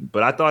I didn't,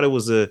 but I thought it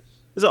was an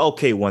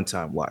okay one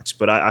time watch.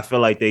 But I feel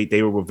like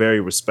they were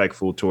very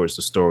respectful towards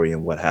the story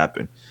and what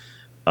happened.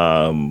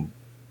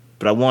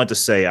 But I wanted to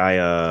say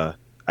I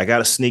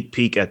got a sneak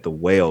peek at The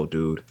Whale,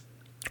 dude.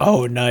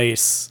 Oh,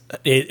 nice.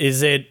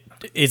 Is it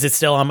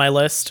still on my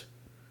list?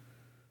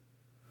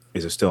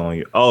 Is it still on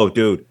you? Oh,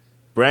 dude,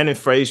 Brandon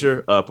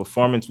Fraser,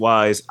 performance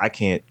wise,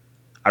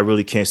 I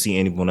really can't see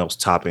anyone else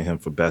topping him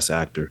for best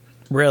actor.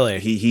 Really?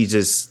 He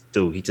just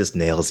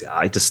nails it.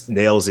 I just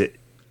nails it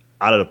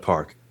out of the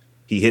park.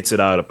 He hits it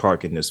out of the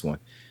park in this one.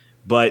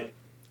 But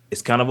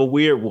it's kind of a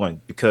weird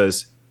one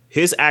because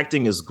his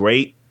acting is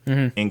great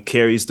and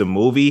carries the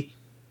movie,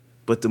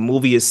 but the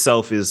movie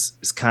itself is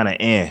kind of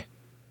eh.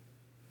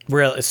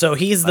 Really? So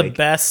he's the Like,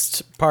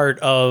 best part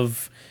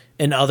of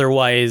an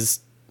otherwise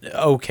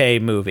okay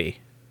movie.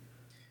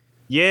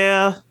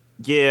 yeah,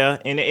 yeah,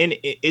 and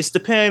it's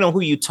depending on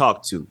who you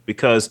talk to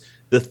because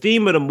the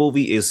theme of the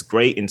movie is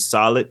great and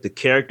solid. The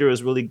character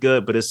is really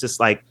good, but it's just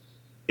like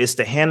it's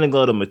the handling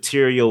of the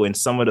material and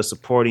some of the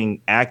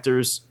supporting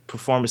actors'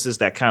 performances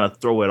that kind of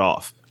throw it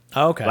off.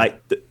 Okay.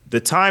 Like the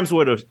times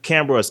where the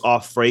camera is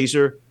off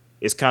Fraser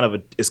is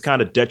it's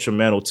kind of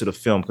detrimental to the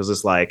film because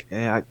it's like,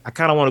 I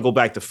kind of want to go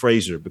back to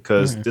Fraser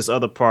because this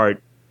other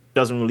part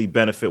doesn't really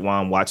benefit while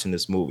I'm watching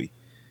this movie.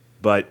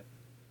 But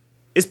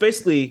it's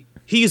basically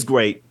he's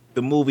great.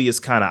 The movie is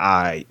kind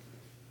of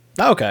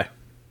Okay.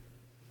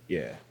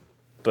 yeah.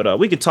 But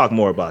we can talk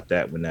more about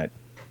that when that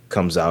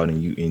comes out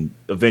and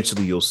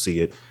eventually you'll see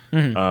it.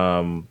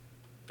 But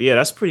yeah,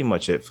 that's pretty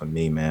much it for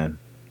me, man.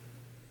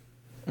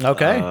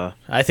 Okay.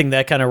 I think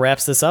that kind of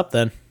wraps this up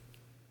then.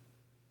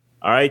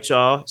 All right,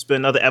 y'all. It's been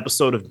another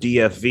episode of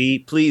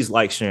DFV. Please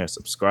like, share, and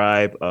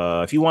subscribe.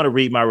 If you want to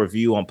read my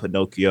review on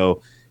Pinocchio,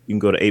 you can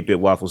go to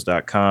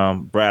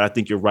 8bitwaffles.com. Brad, I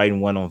think you're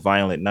writing one on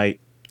Violent Night.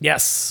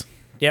 Yes.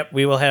 Yep,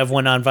 we will have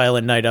one on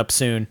Violent Night up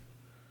soon.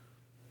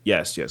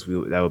 Yes,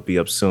 that would be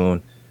up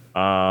soon.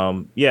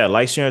 Yeah,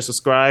 like, share, and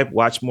subscribe.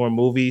 Watch more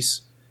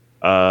movies.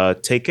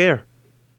 Take care.